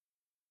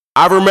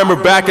I remember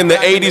back in the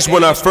 80s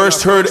when I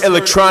first heard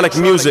electronic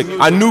music.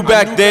 I knew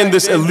back then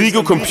this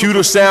illegal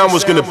computer sound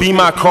was gonna be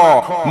my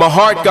call. My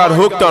heart got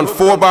hooked on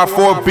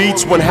 4x4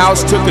 beats when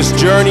house took its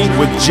journey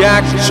with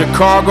Jack,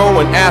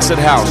 Chicago, and Acid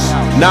House.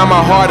 Now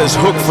my heart is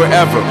hooked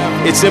forever.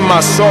 It's in my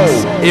soul,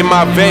 in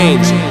my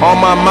veins, on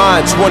my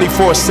mind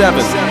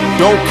 24/7.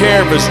 Don't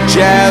care if it's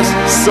jazz,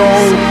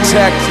 soul,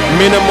 tech,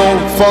 minimal,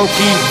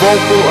 funky,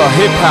 vocal, or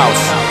hip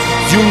house.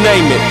 You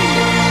name it,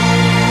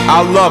 I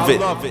love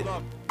it.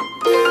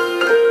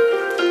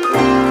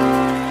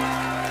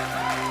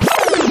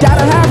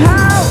 Gotta have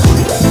house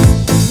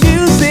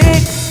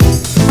music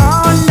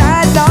all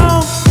night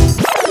long.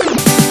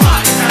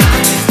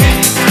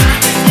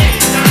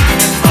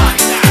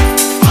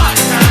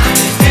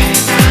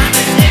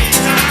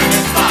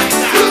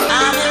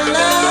 I'm in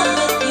love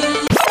with you.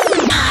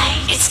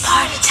 Hi, it's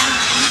party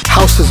time.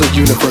 House is a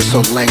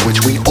universal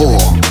language we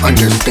all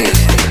understand.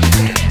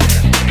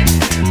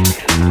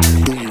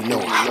 Do you know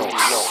house?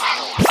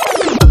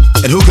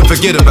 And who can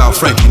forget about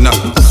Frankie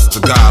Knuckles, the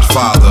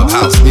godfather of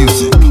house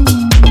music?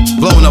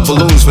 Blowing up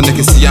balloons for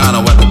Nicky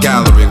Siano at the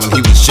gallery when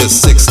he was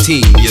just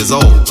 16 years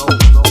old.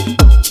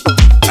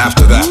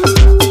 After that,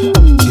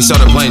 he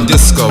started playing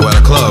disco at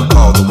a club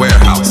called The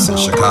Warehouse in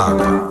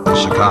Chicago.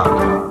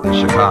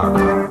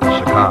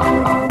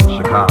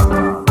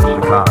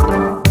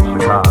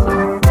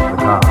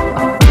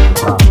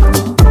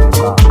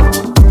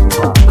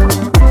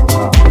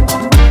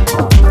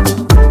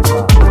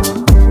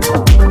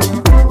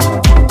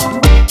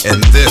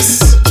 And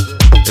this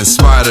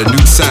inspired a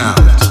new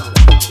sound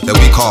that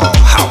we call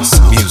house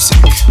music.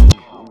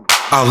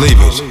 I'll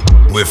leave it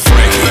with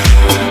Frankie.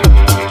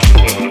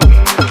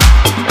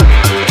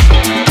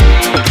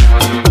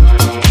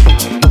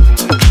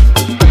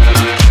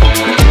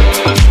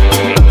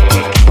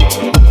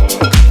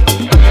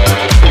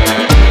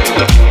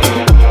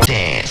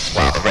 Dance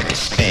while the record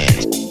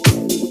spins.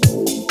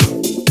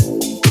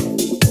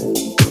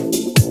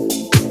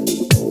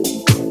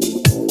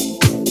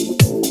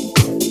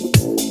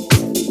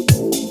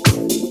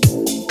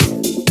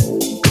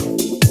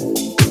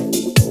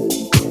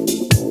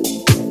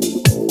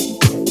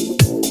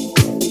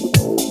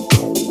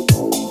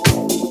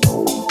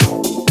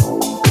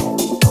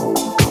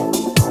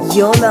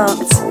 You're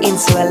locked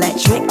into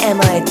Electric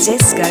Emo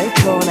Disco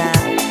Corner.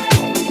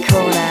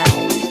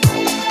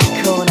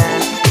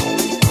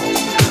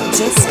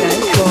 Disco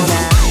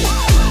Corner.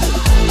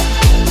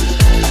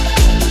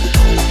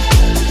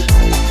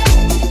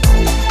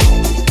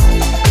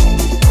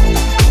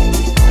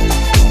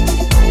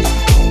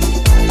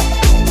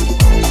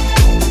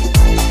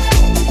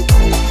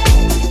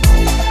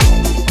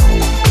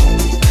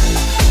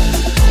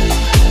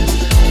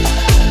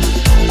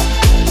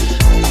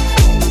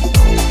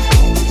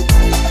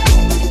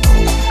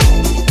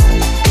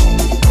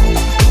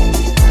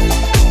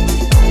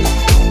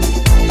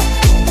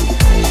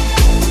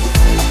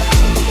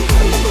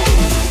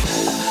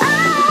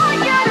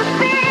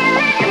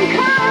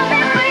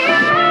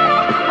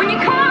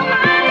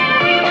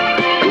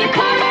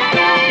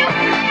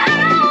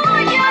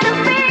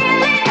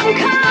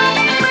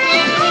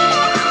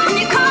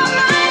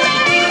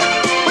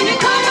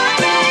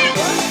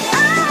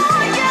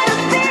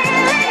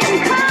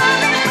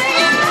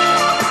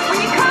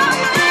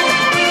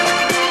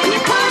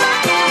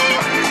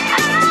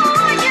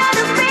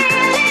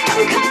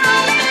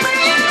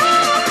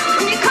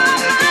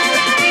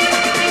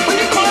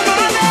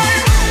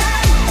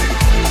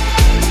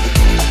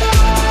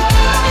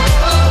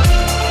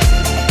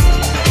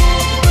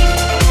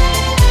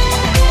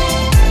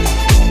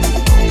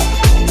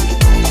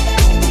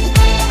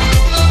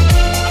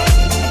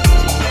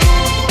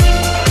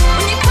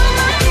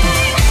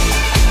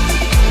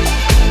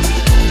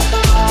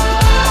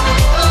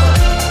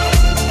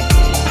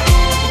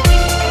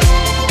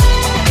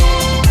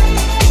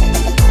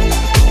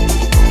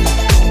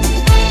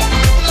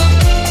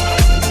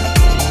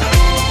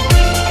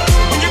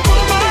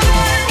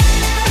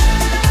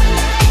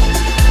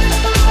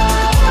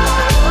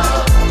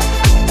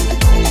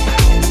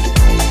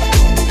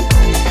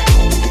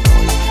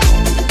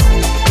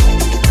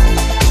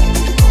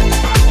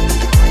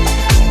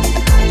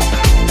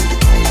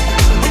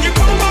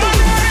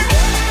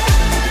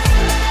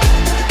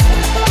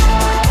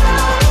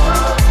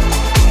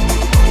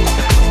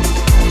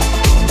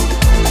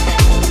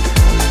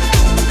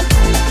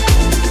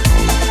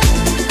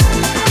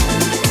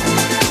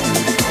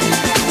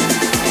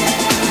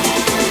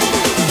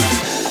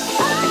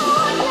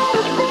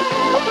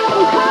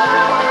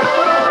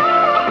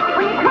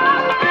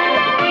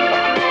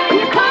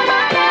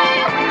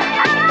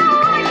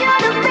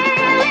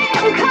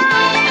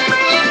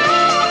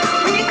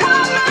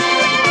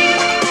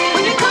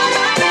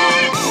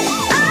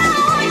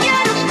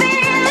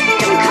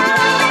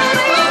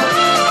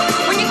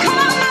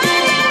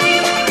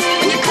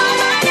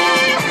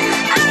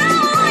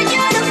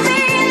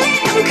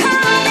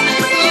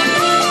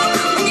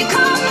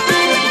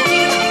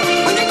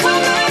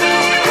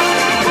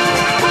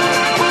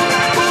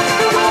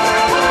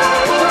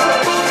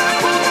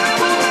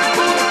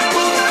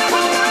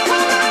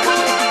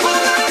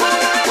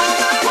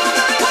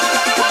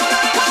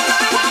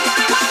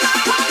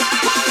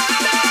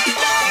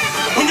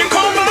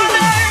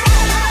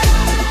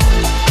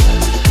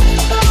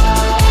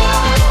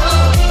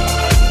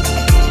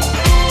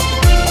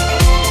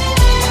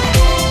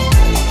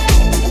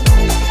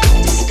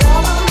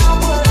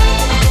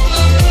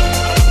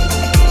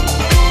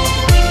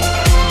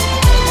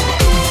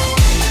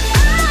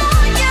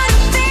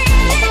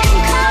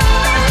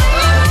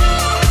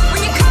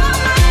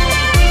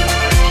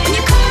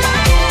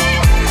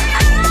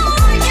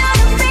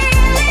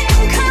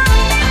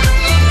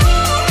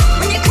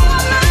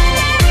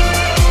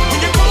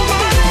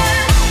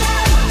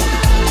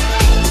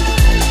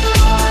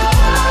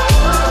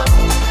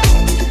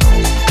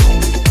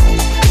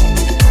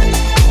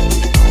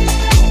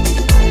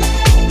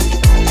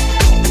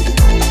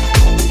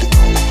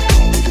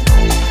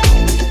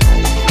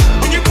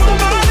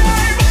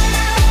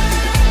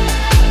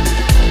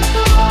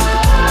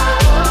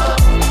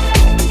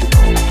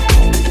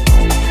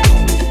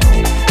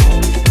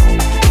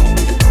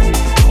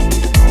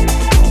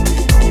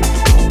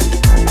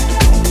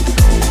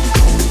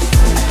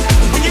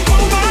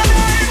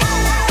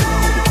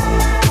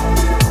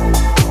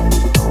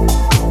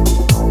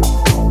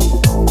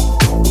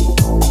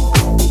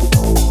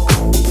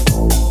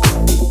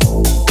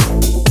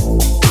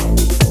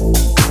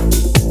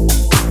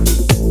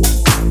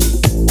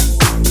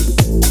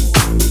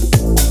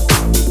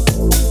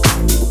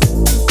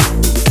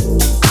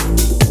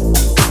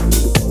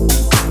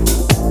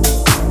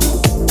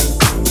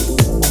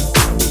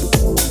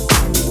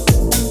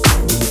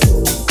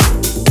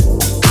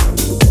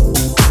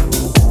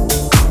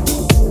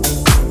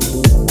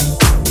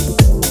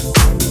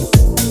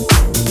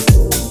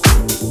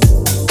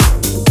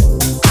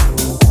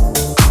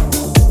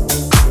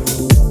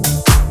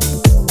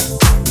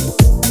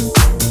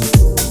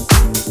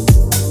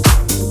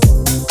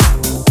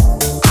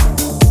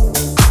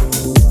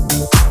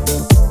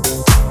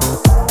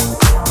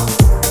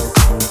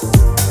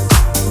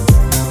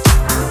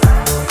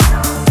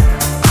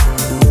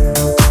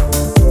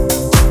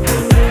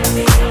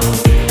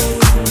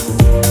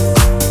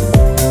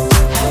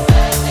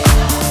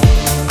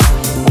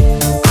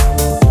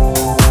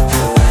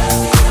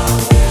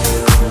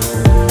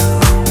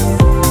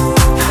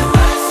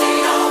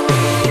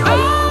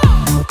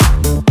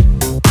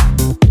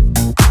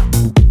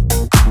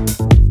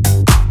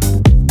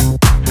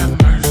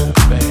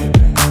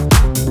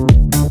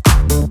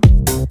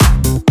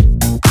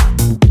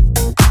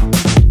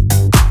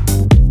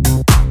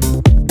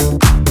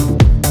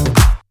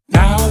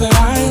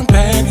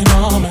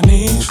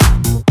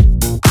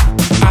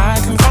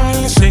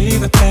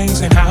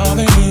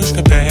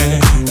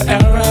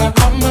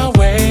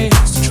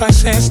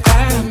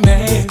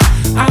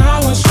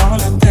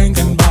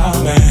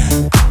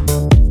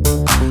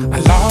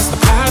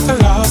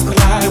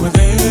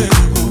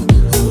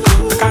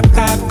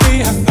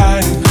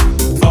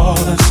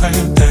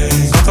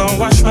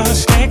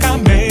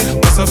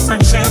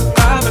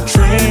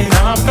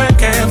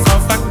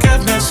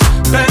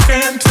 back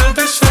into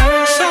the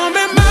shade. Show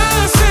me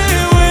mercy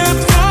with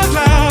your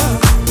love.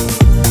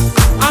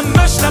 I'm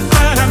messed up,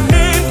 but I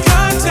need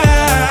your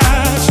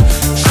touch.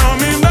 Show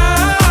me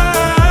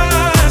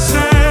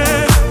mercy.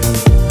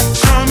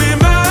 Show me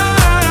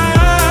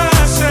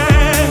mercy.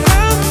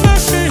 Have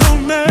mercy on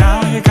me.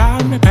 Now you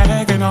got me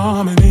begging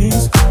on my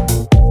knees.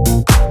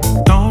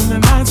 Lonely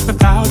nights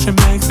without you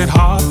makes it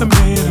hard for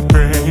me to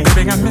breathe.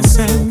 Baby, I'm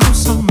missing you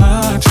so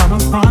much. I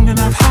was wrong and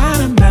I've had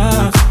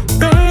enough.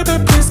 Baby,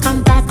 please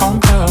come back on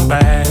the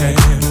way.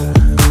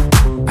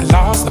 I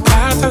lost the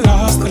path, I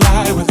lost the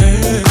light with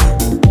it.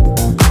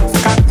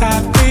 Forgot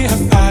that we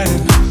are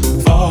fighting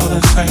for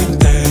the same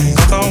thing.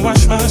 Although what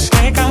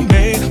mistake I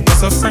made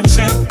was a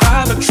friendship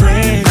by the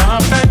trade.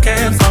 I'm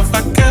begging for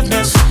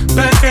forgiveness,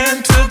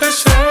 begging to the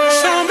shade.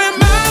 Show me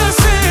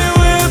mercy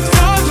with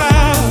your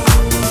love.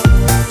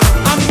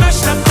 I'm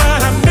messed up,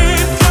 but I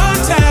need your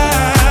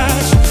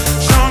touch.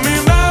 Show me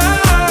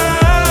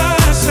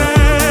mercy.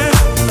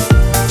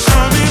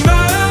 Show me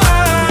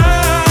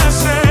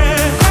mercy.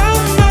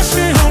 Have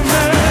mercy on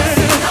me.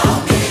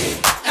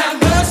 Have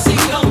mercy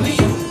on me.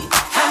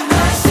 Have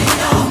mercy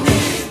on me.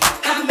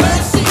 Have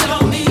mercy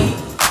on me.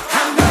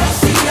 Have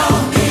mercy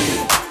on me.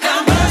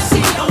 Have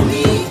mercy on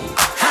me.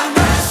 Have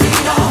mercy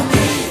on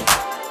me.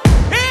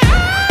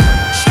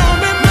 Show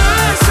me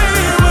mercy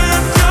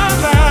with your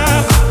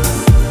love.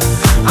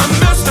 I'm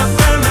messed up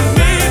and I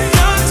need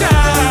your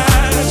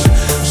touch.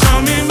 Show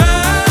me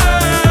mercy.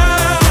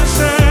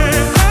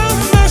 Have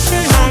mercy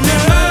on me.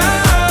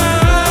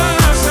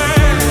 Have mercy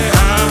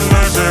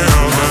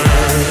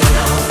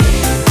on me.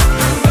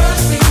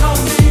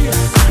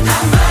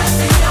 Have mercy on me. Have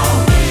mercy on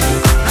me.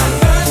 Have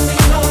mercy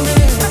on me.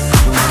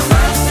 Have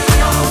mercy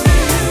on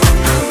me.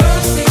 Have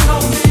mercy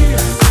on me.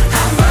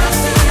 Have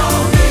mercy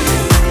on me.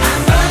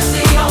 Have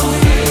mercy on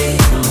me.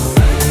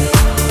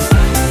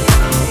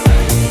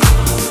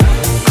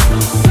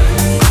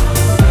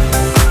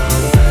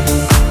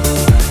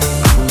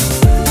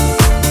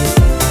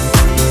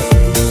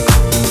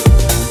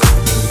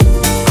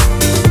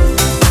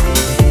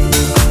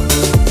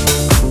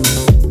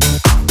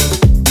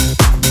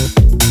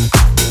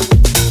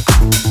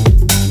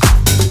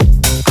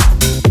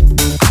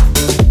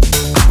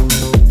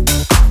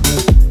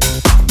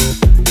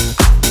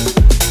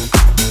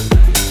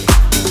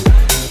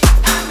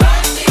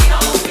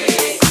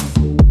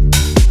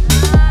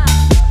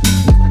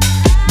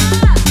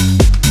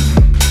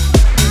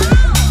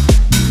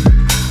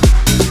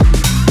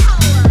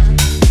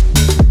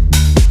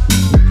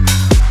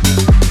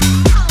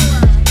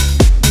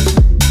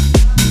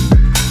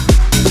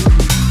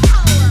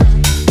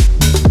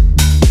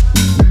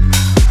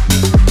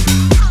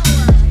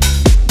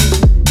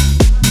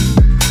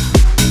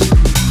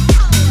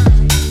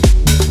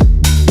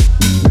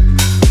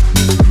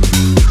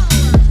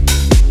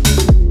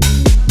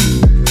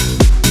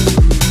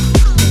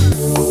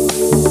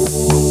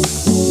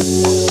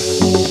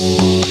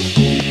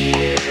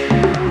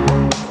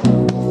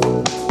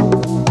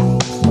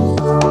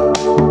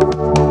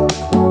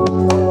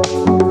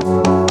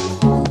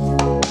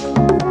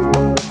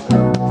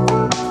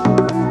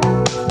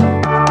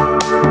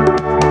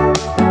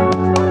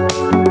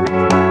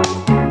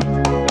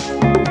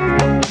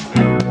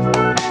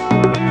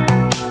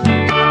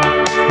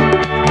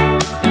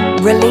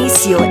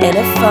 Release your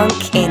inner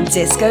funk in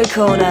Disco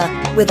Corner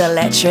with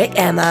Electric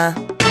Emma.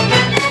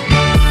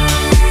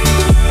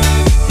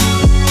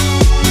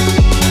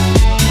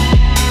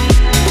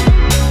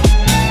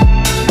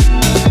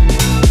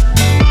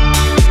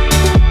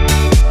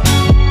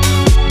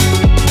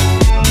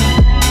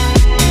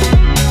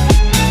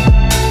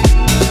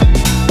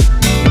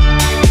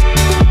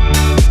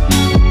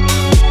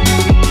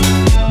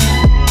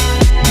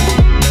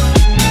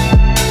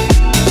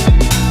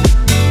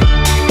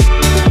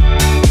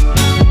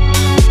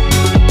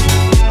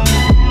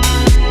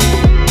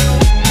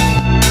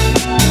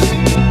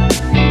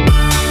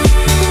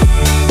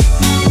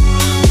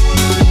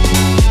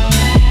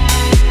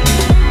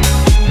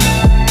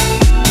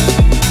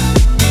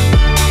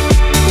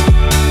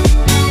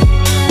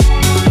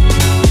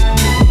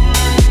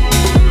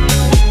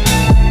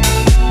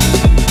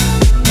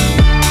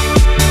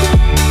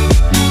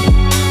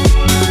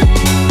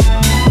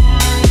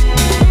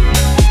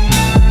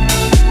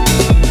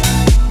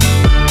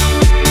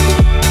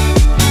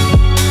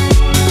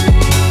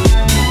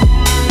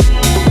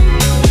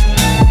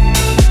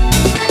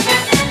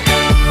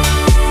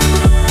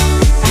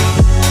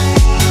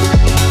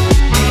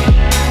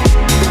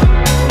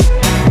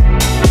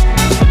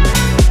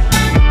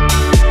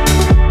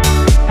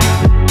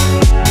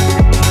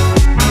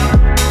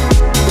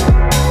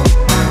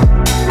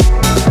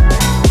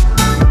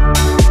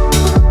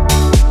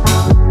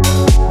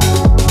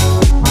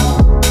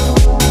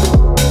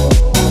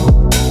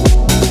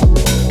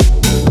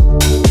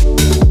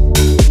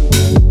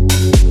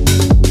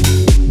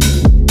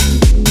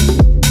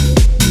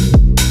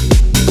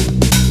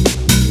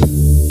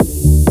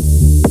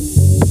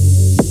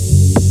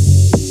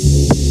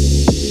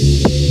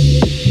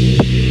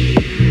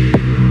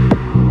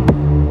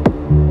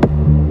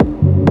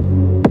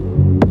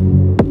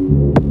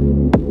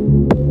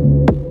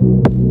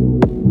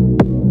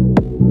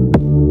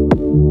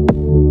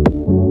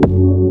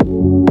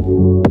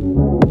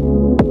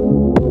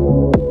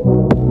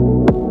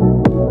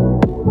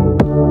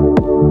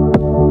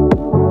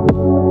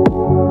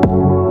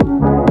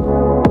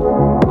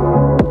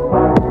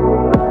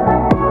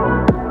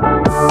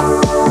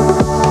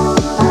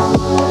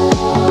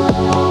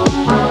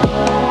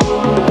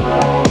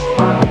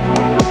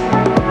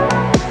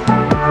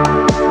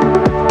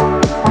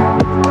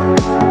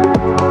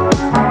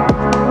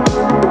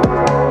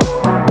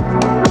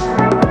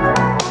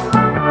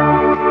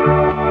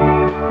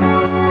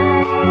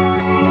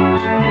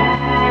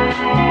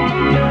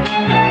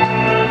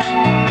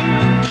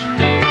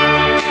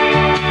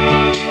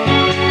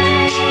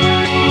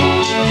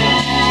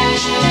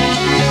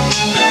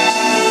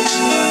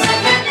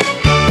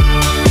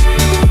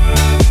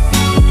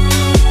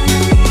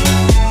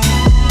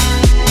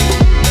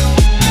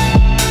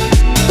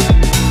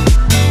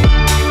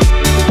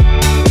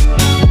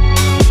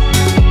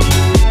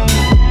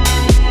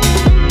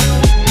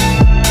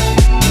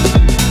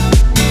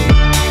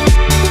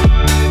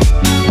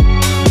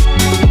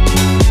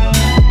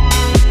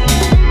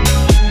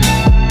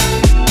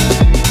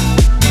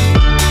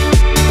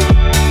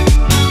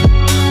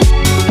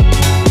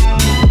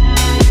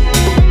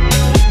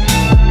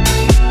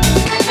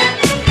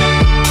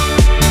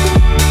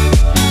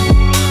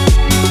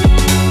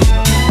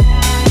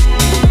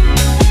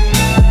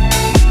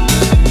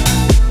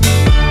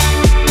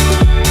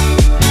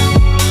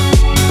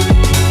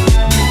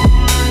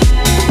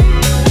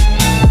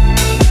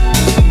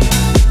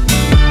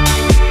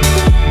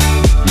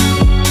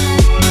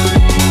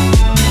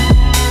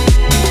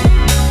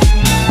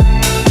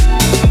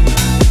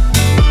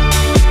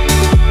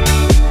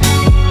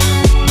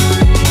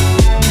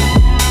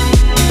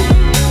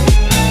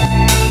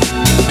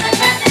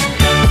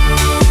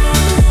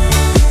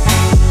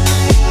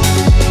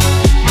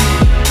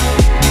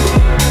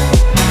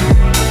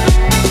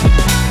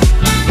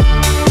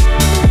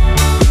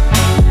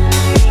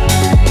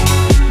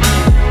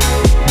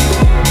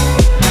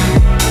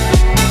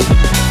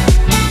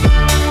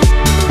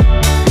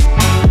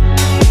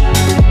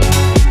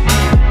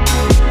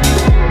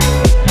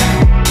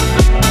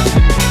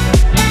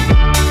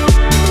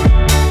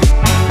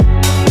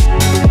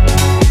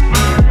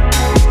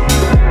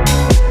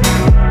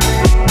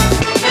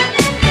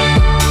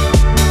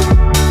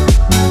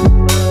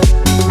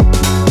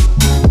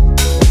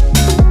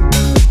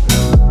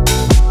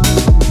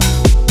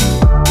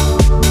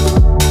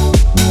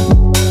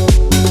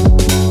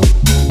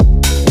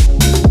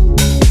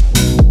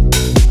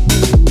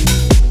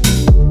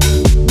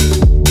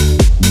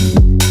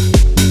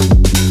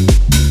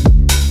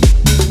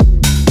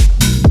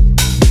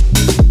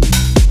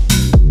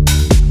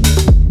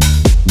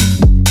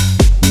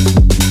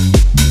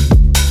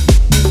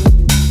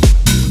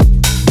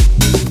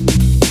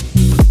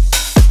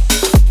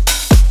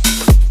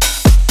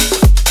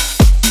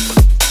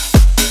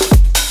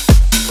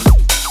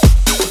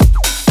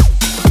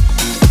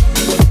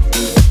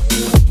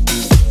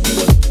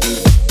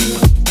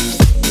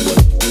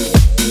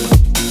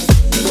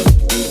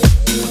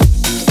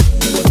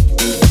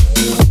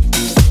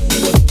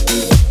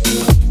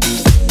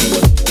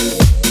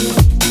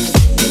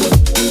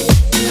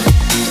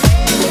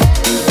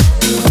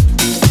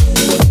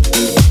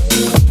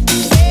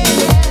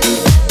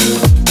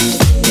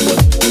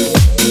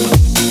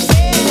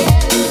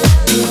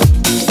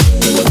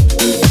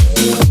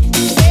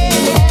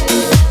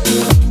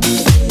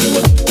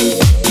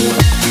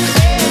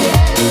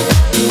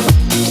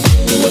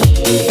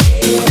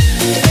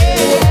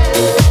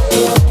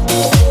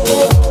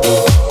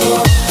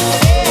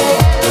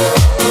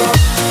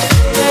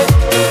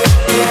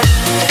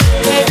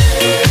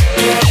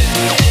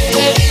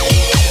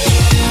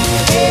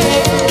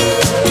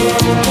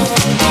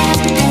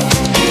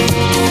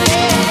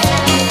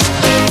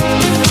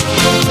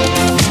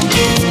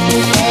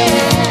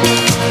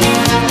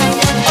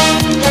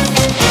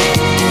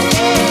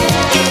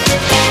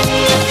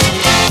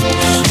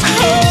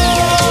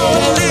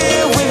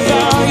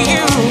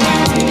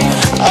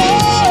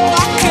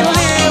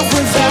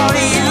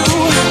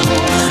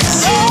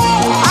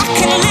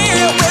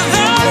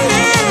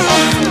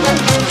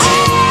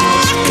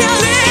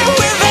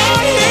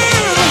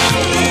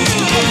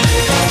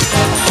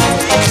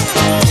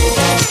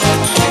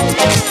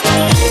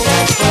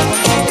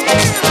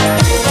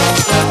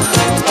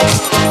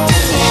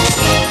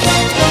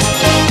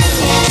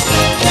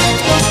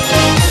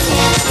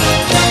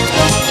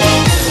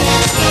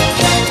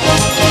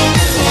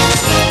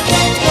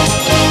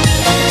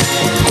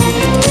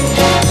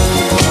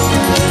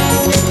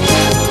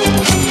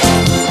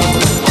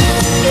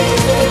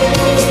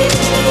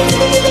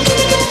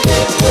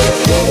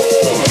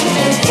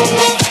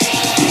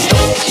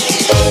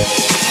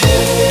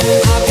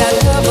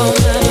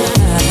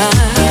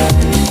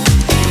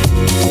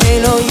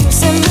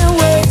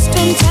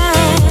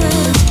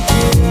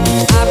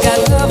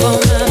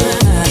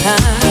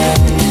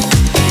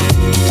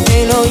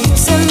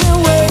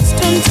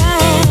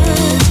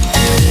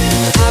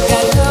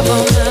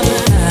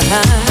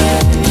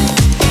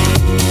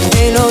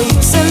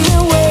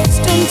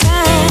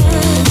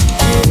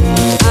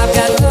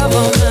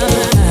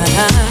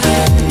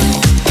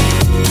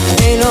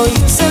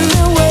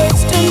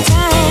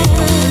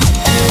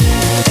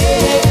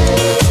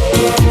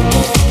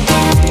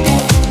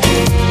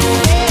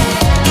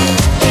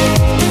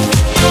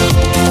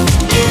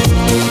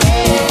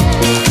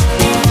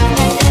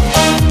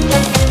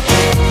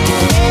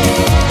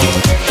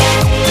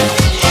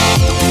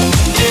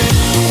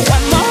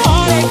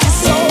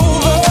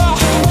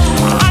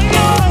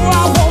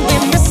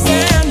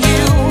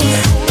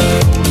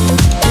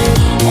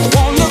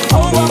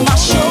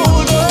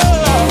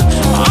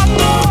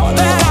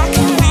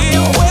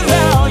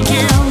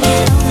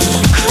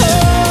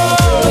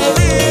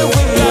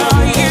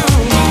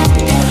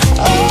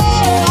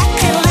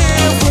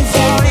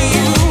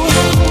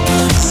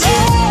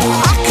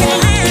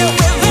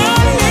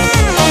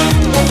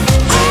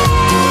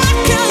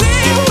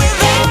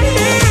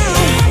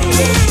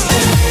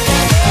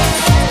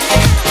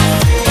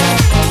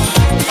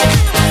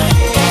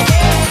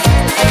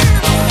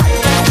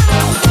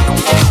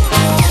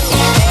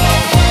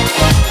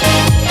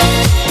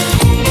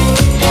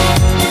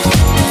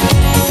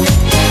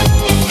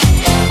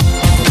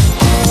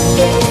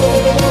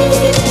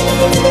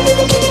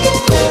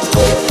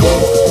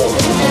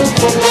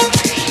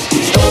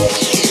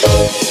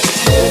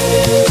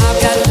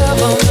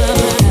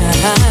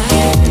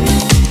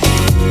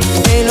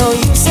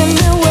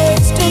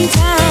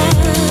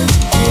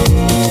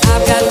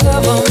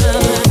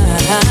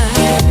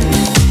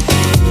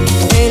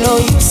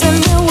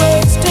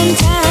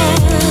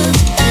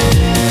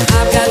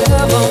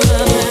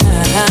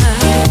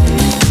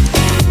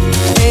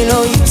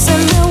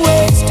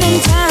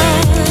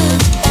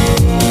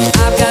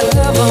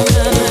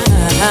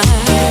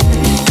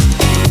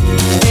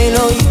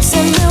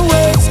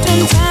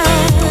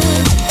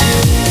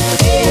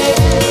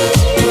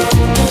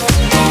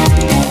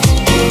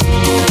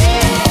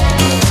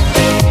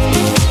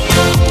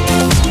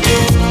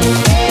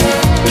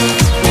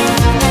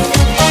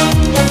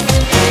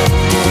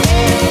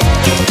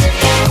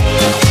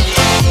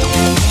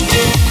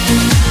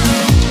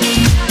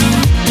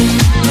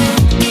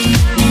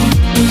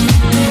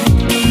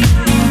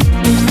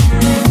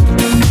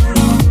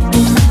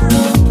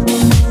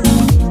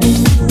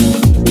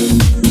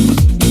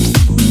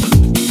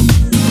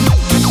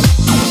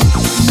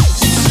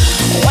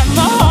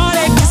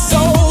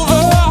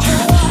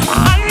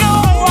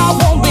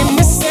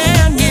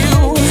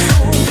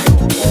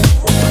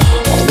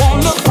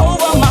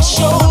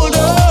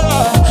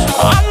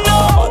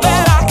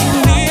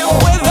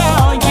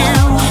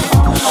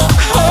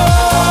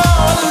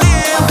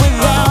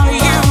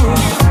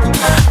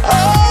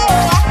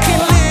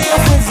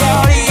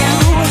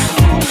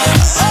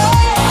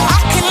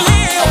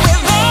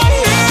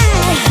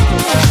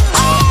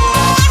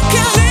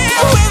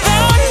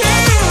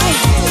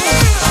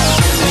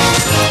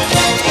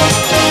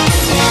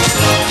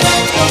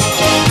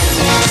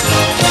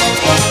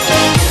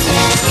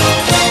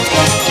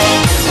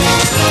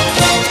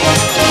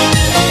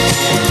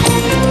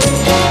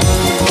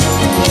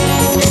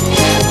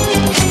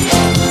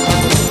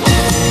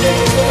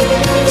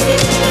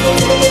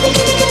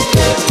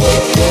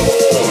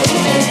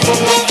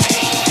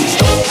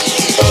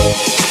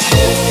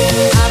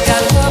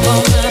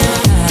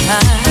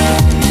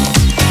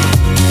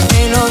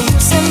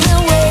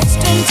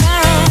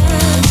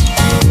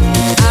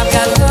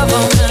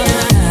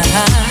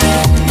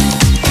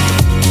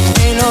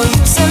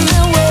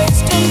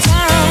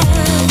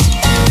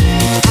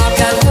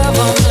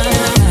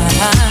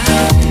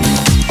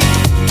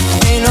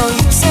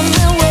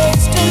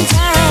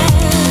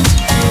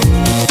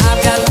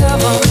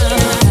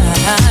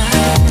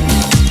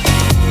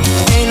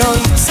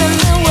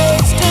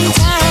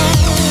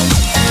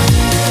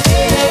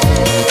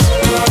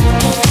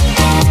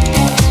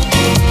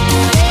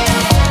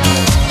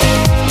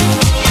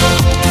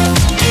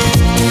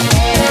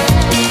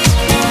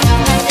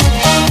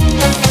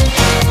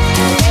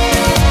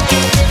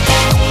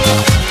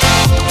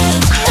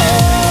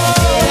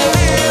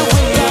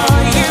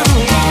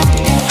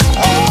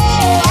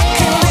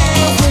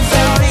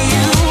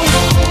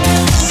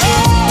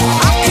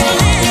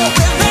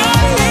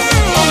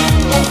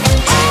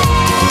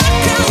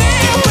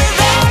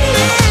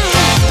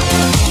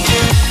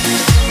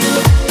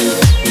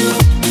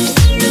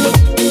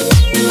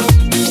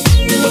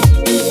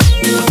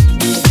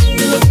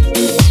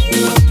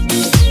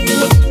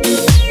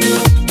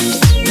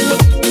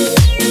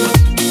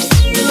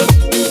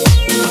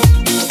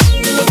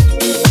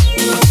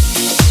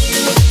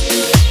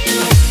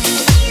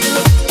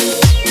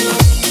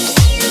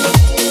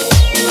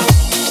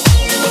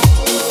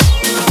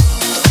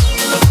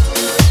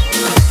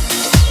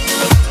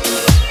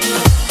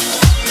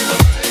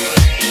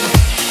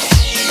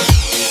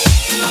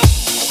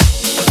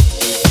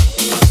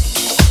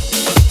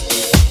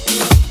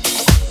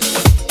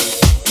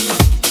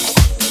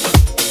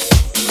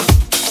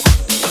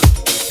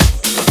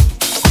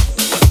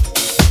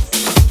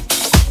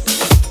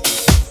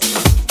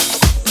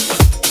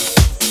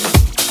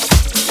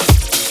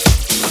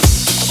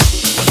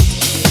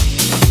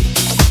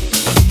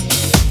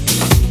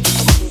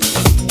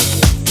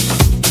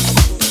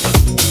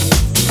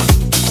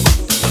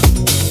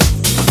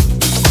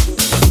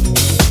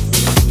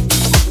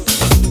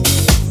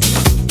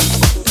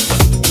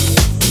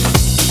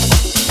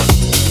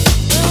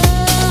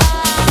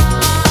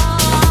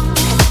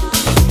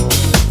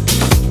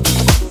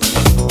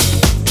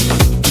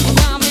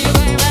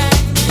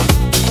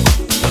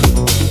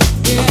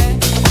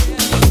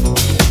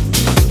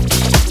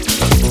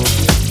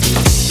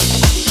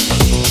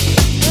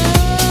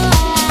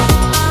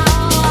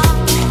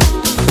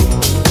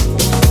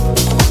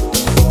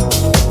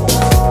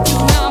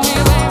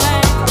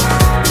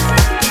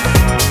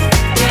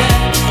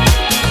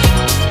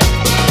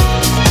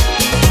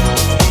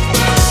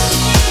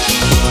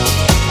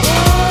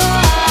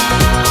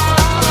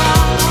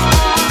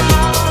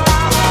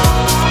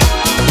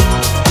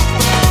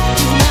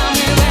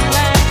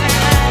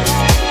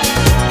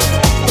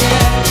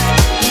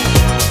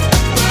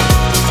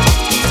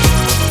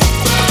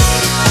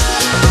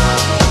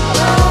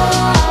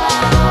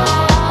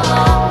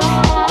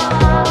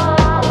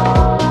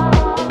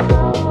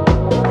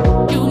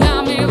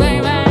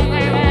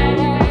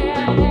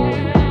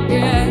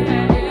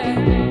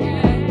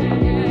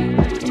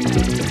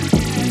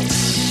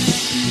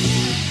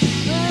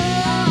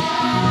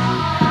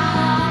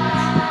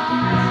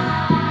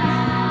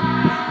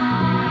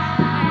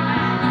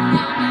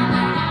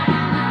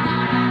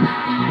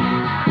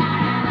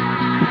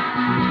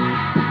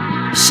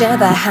 Share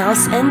the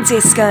house and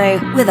disco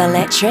with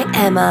Electric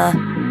Emma.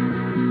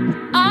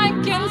 I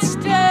can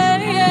stay.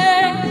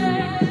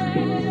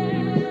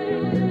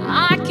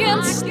 I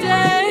can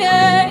stay.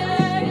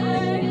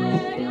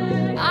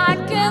 I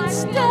can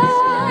stay.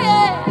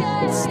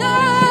 Stay.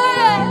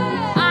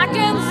 I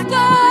can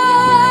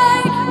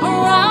stay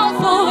around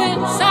for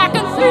this. I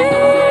can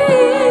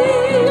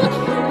feel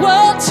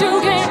what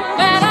you get,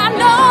 and I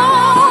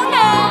know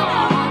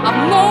now.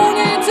 I've no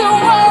need to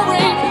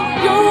worry.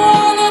 You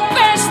are the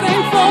best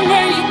thing for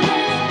me.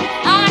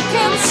 I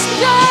can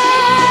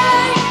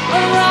stay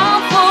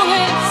around for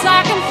this. I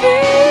can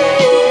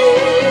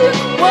feel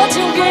what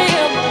you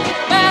give,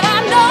 and I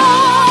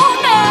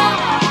know now.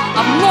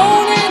 I've no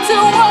need to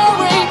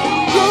worry.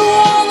 You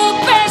are the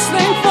best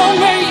thing for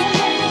me.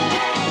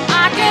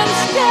 I can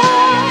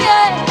stay,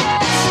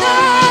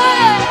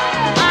 stay.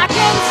 I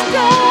can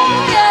stay,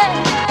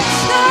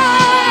 stay.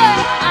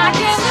 I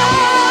can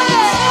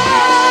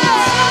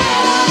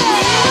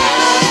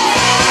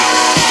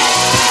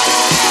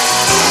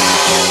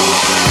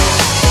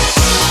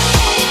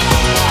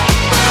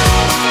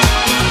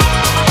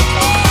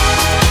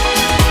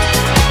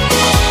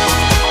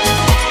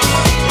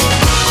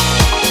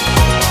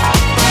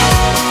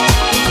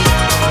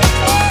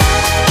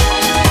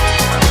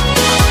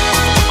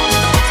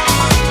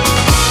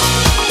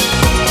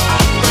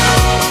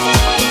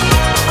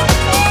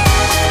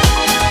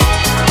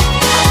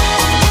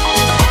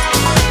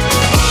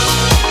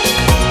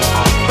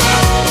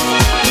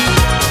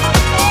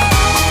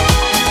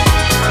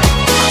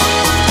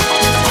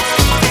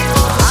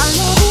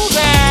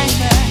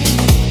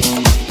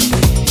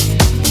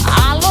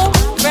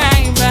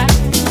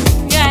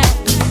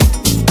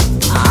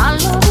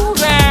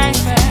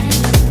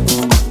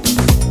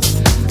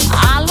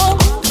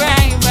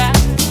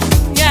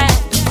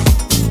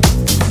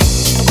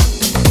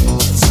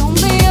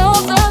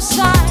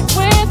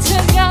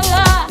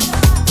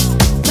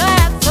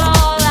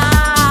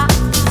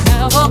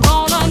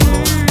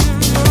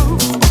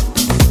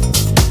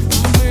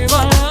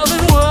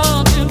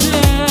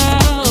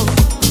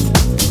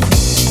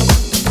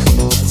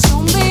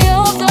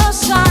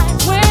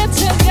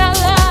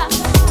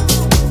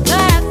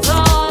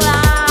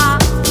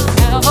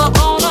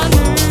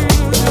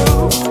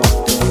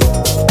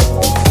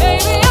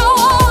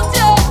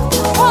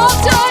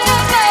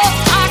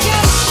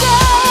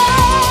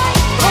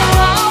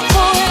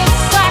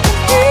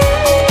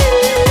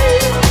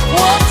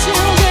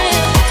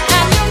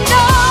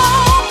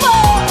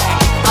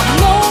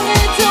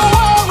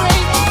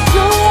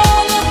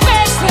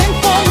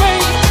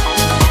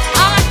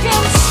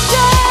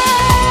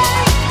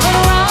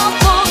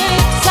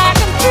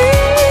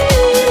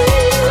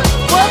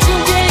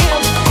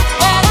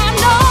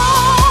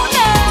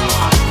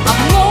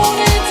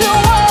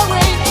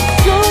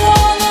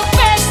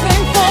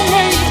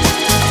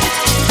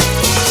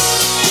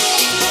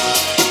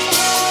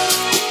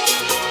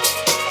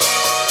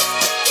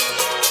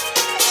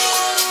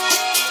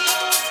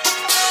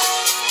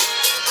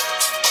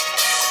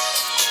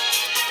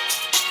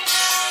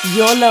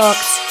You're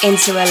locked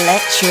into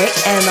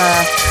Electric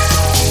Emma.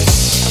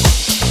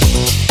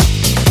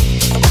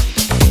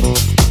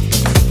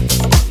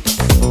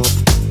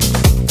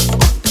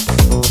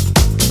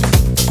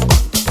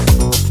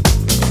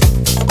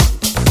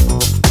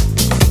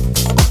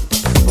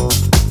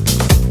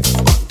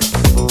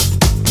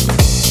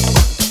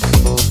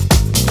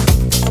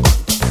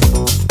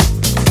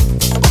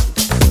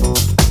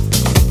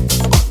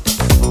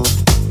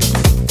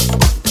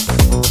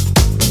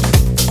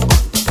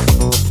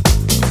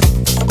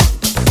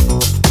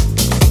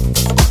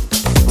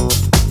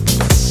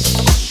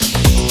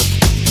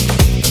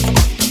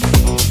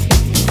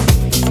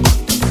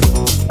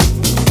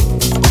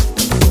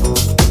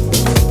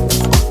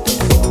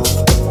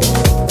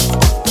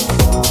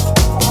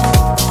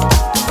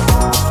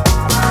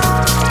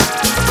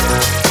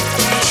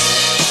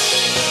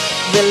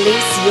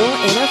 Release your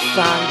inner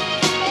funk.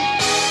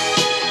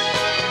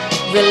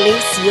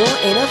 Release your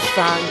inner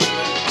funk.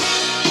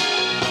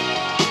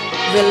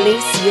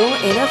 Release your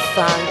inner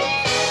funk.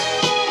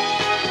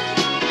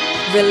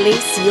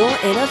 Release your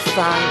inner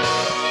funk.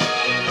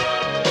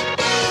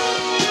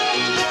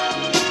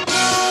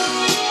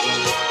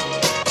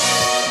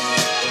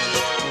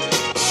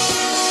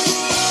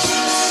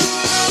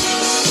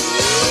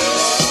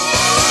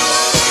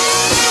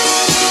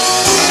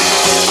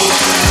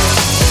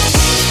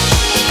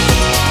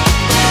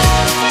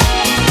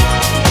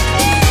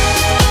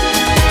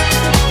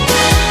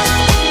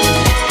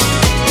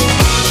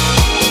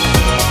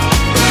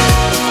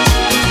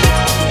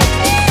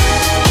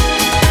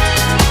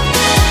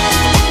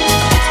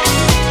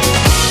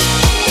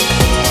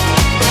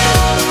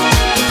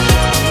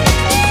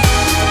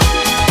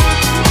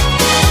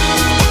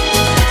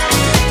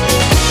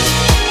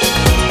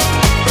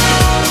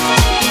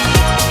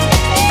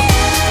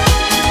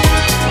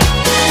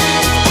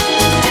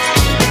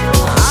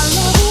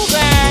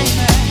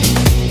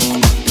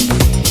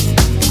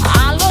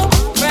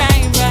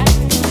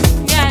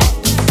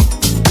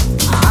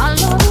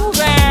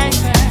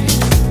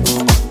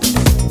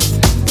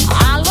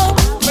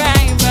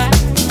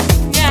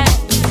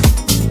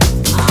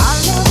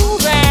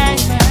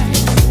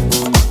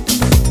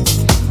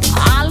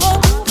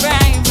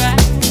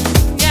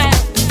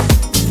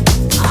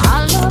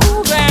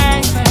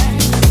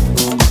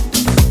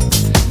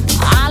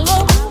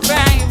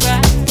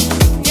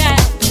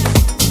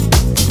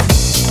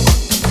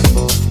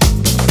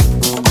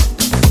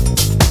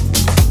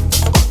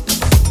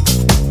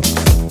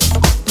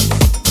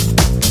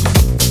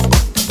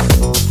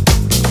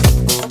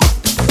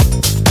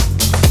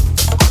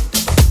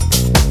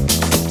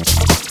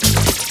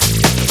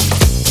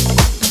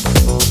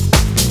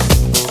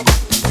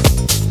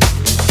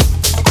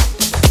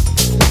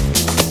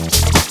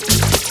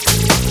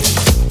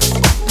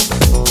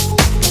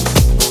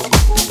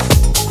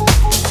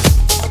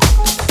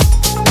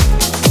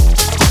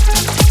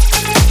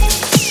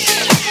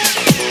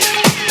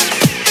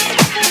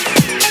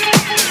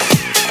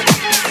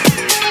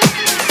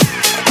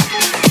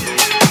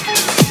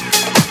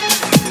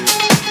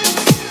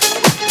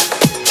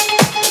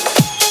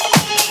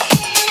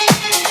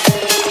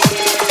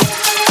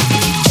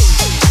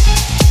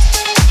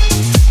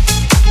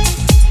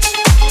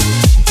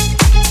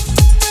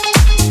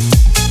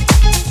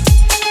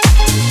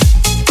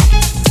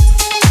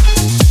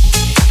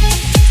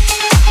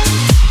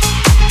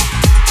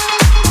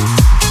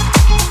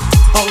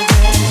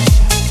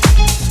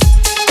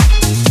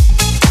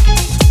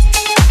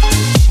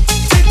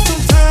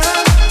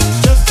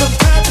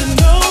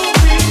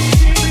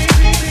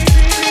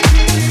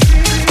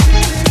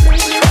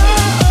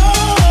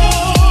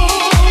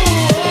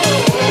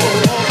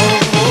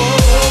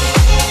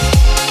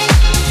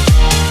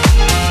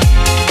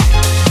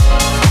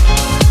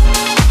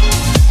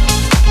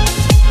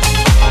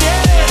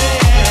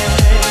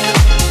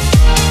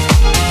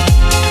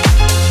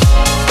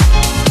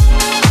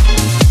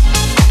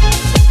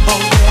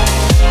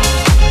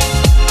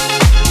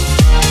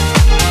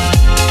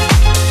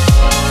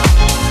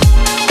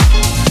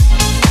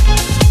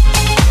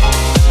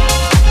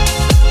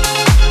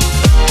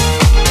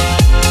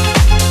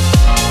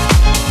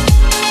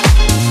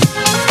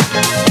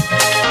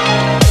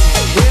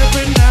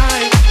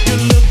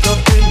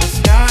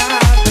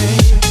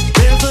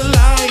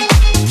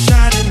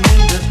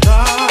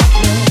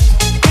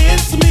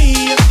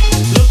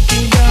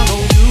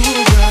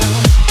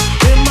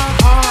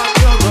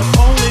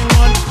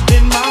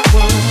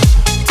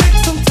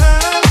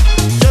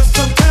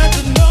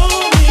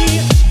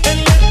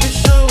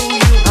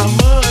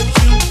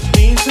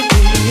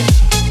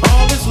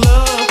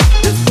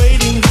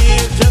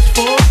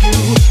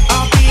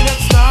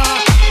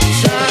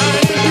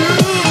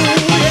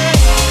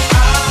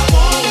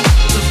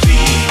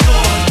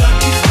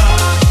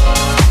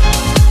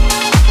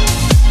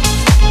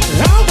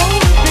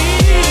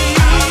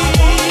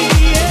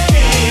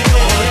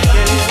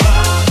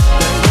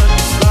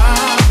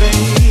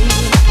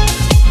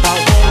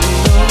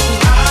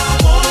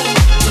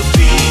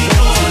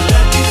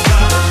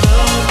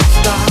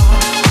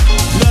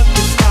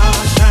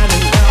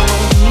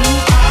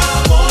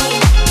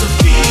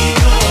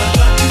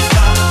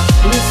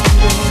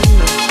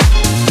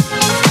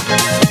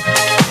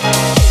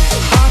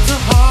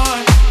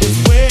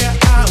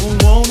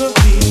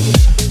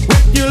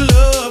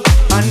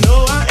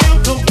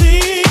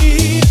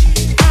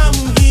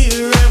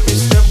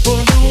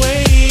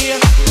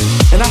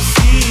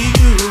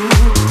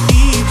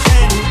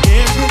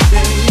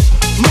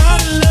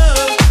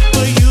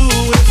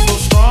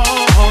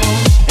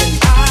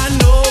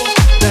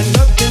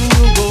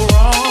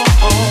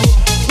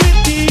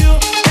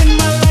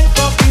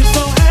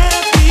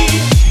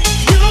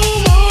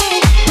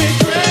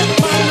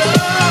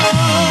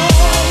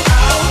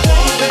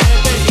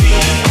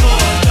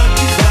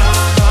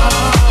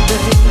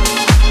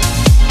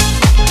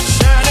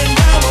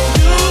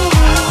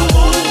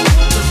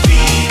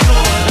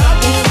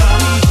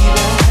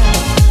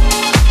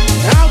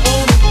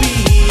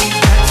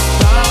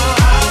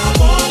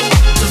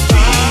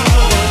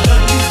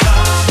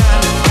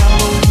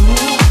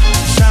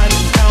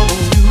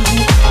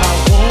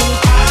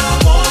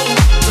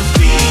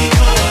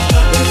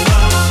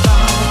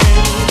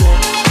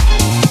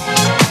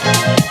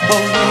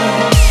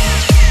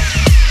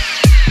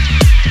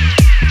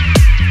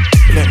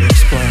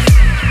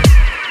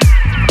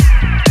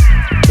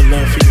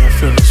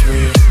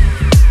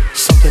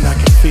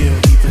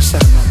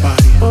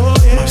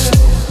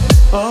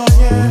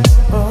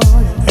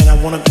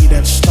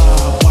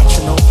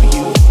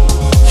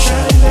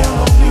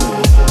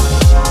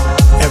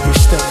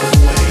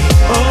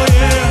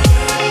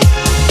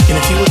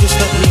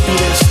 Be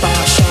that star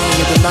shining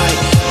in the night.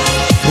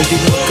 When you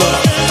look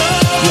up,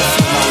 you'll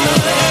feel my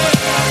love.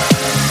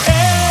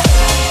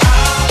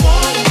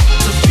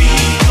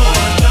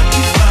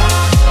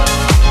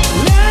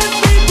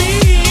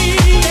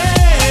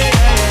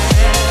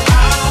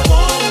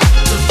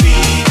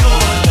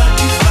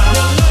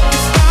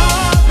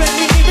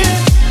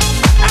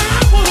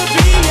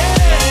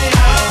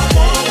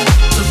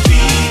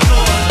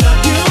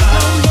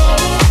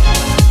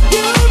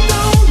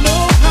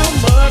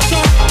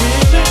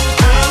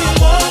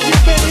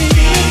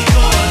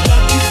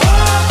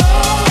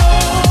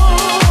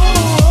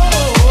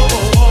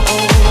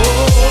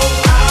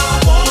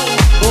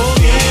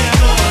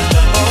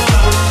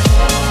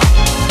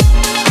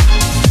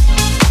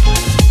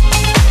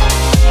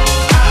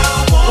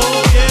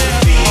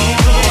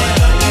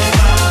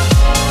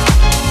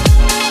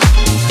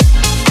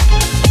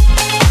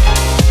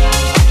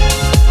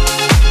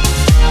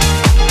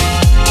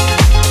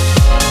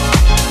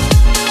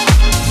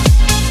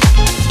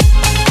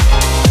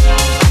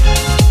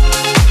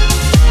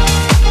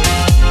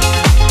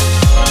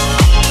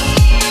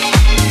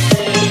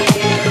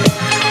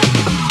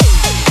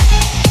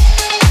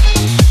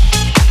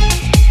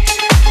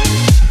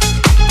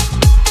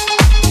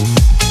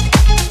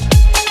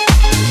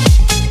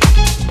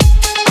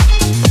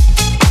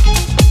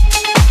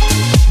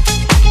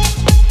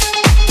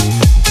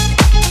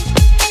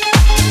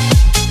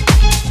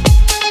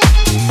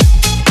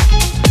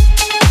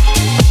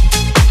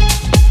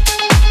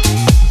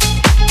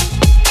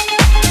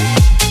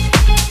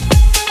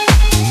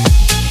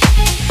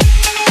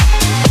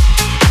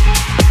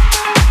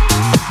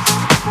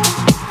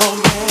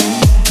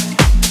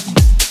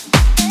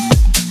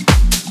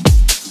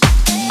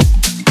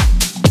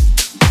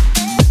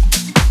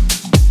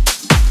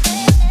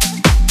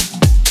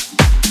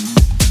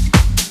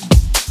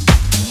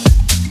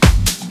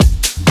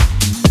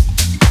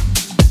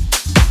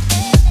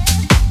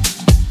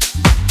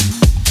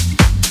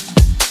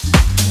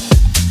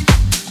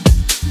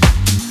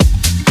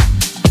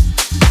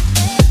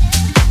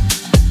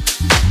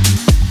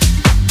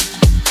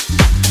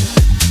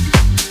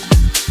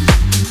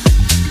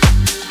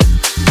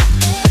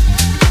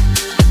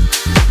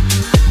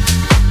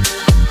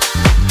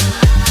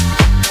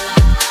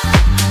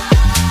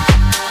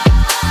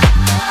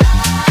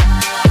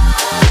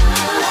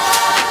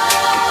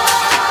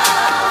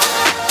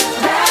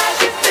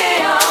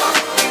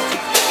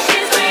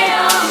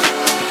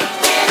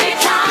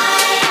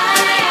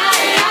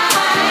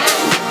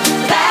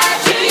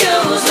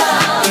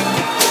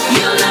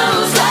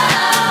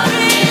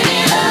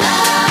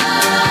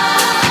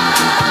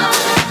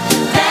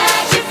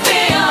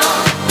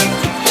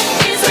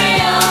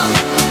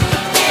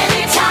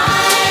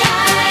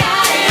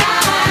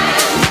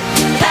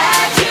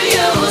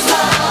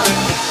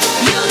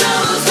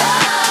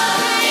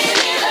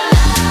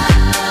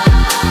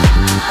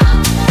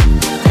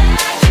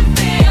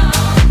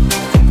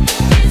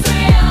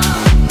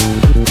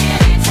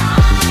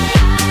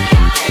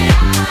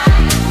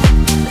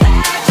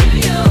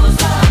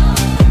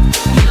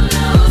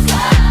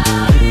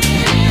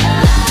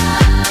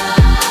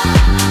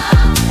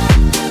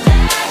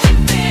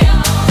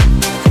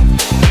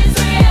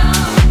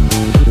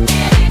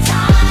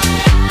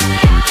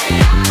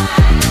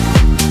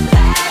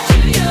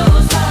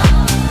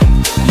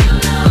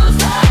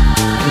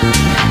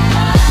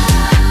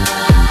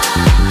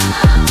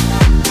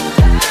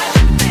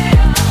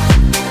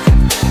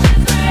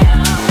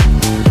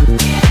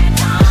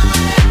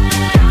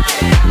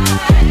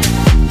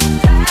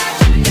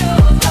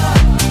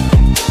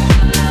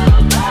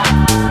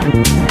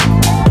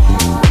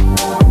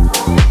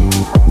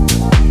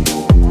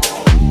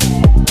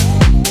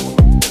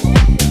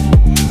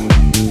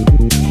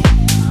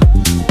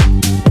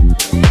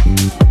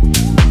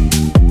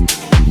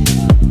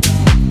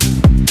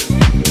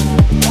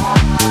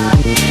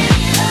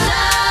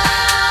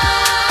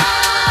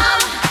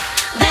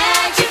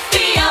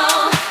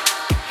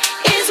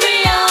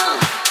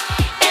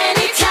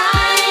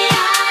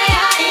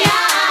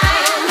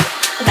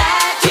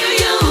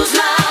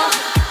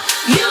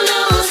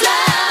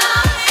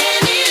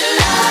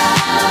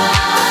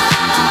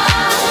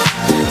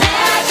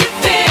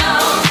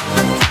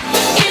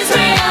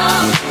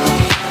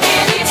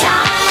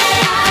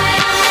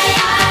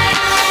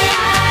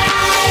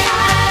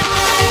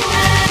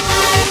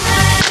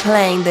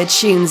 playing the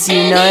tunes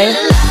you know.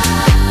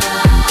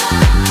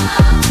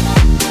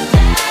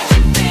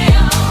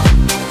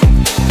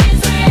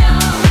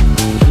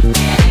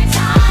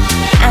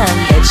 And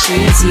the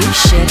tunes you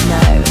should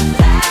know.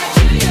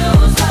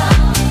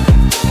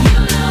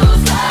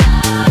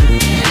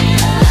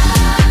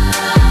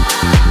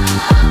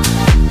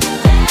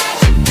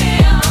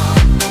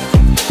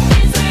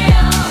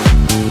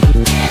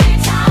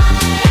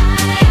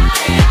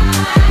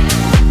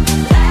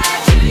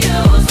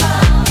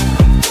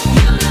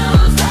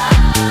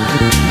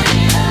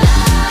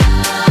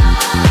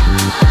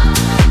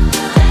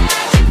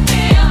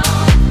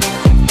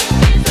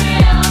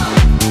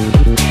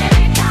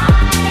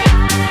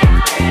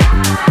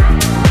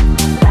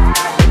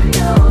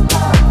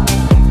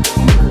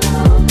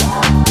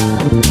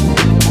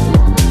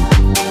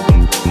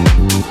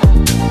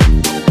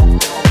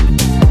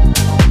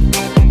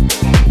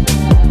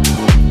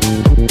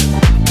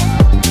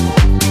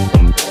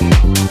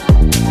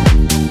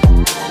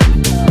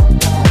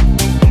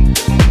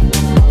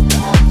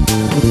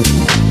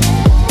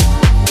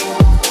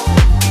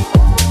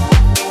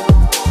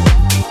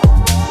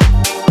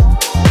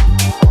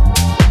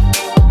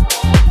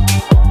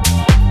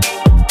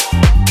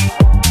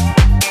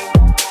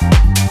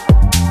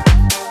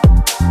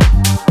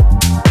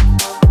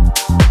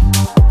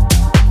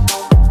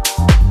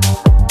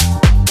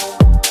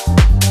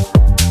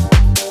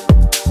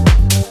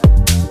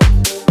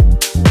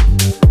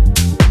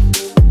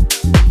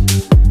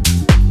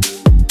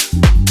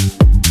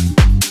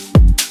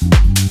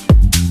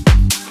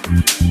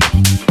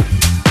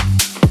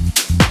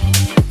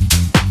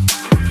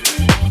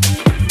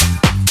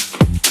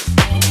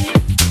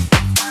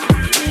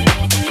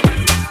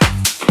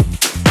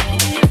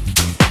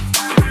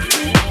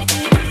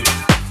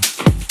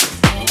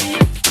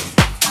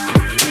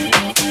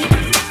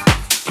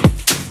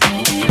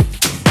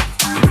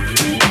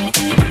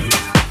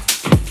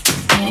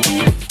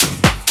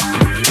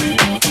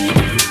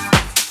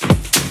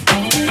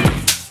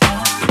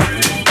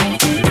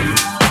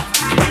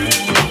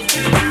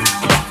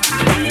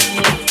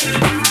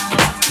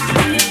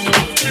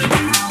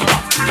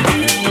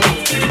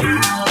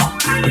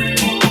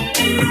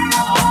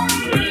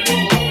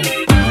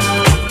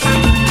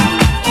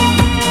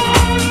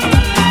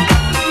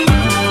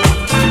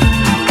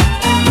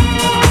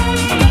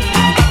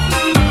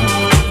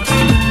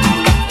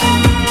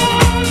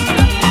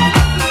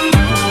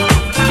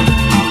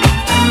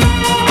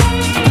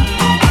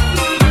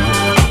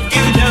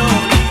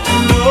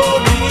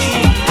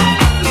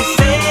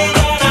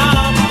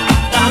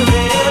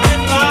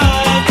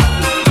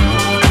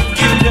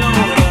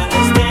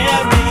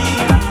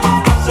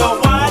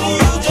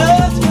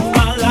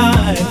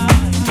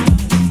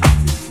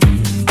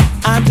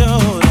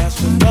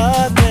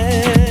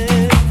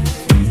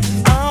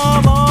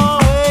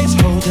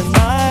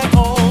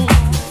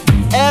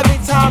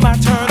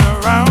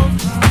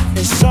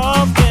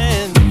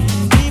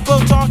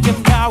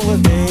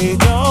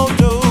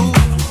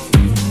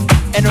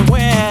 And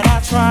when I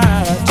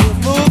try to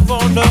move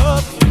on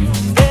up,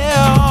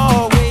 they're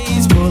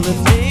always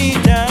pulling me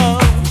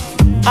down.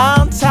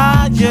 I'm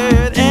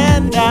tired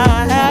and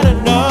I had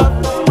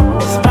enough.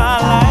 It's my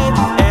life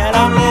and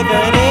I'm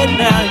living it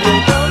now. You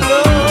don't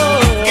know.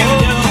 You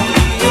don't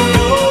even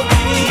know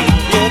me.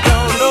 You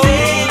don't know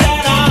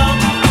that I'm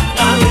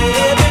not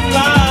living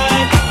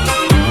right.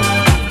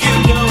 You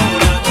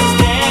don't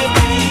understand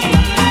me.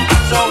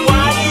 So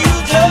why do you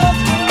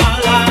judge my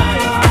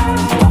life?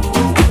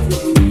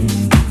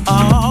 I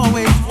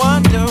always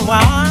wonder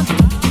why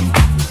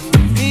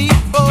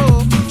people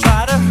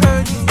try to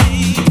hurt me.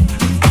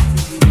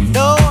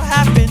 No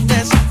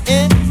happiness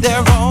in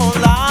their own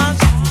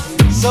lives,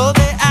 so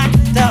they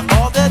act out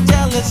all their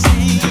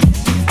jealousies.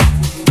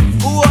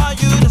 Who are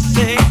you to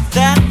say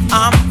that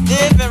I'm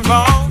living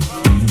wrong?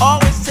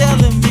 Always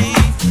telling me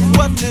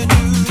what to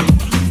do.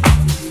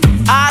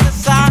 I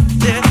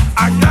decided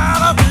I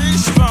gotta be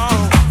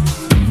strong.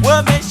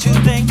 What makes you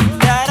think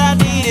that I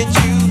needed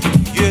you?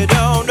 You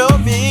don't know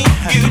me.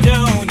 You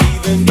don't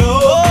even know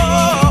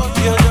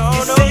me. You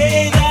don't know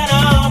me. That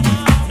I'm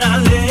not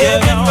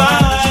living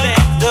right.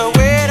 The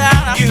way that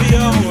I feel. You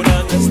don't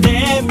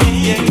understand me.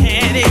 You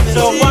can't even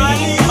so why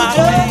is my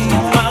pain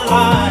my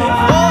life?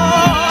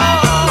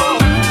 Oh,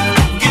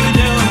 you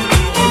don't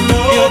even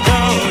know. You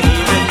don't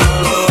even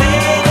know. You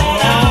say that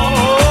I'm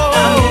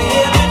not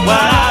living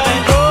what I've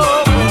been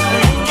going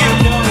through. You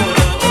don't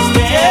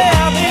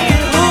understand me.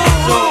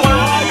 So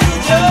why you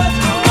judge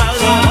my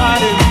life? Why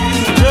do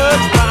you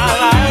judge my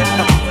life?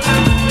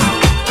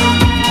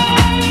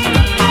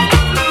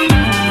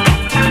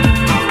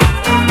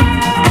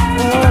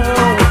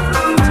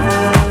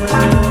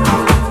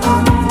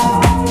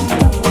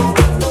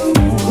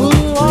 Who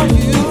are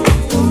you?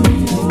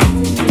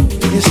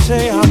 You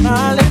say I'm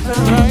not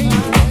living right.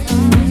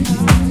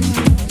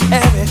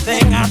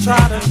 Everything I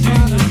try to do,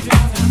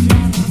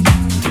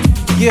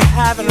 you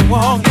haven't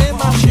walked in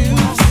my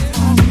shoes.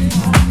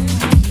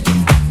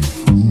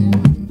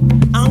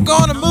 I'm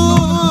gonna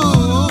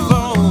move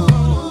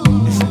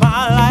on. It's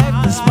my life,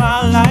 it's my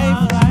life.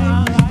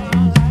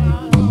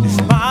 It's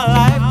my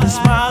life, it's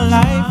my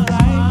life.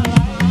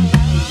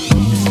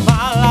 It's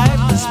my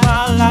life, it's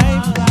my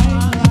life.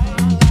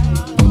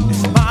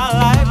 It's my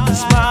life,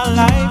 it's my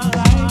life.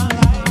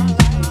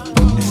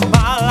 It's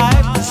my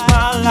life, it's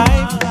my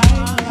life.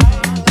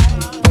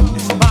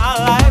 It's my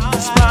life,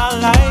 it's my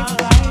life.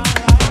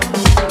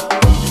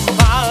 It's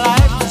my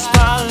life, it's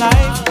my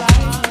life.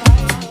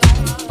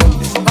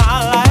 It's my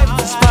life,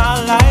 it's my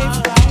life.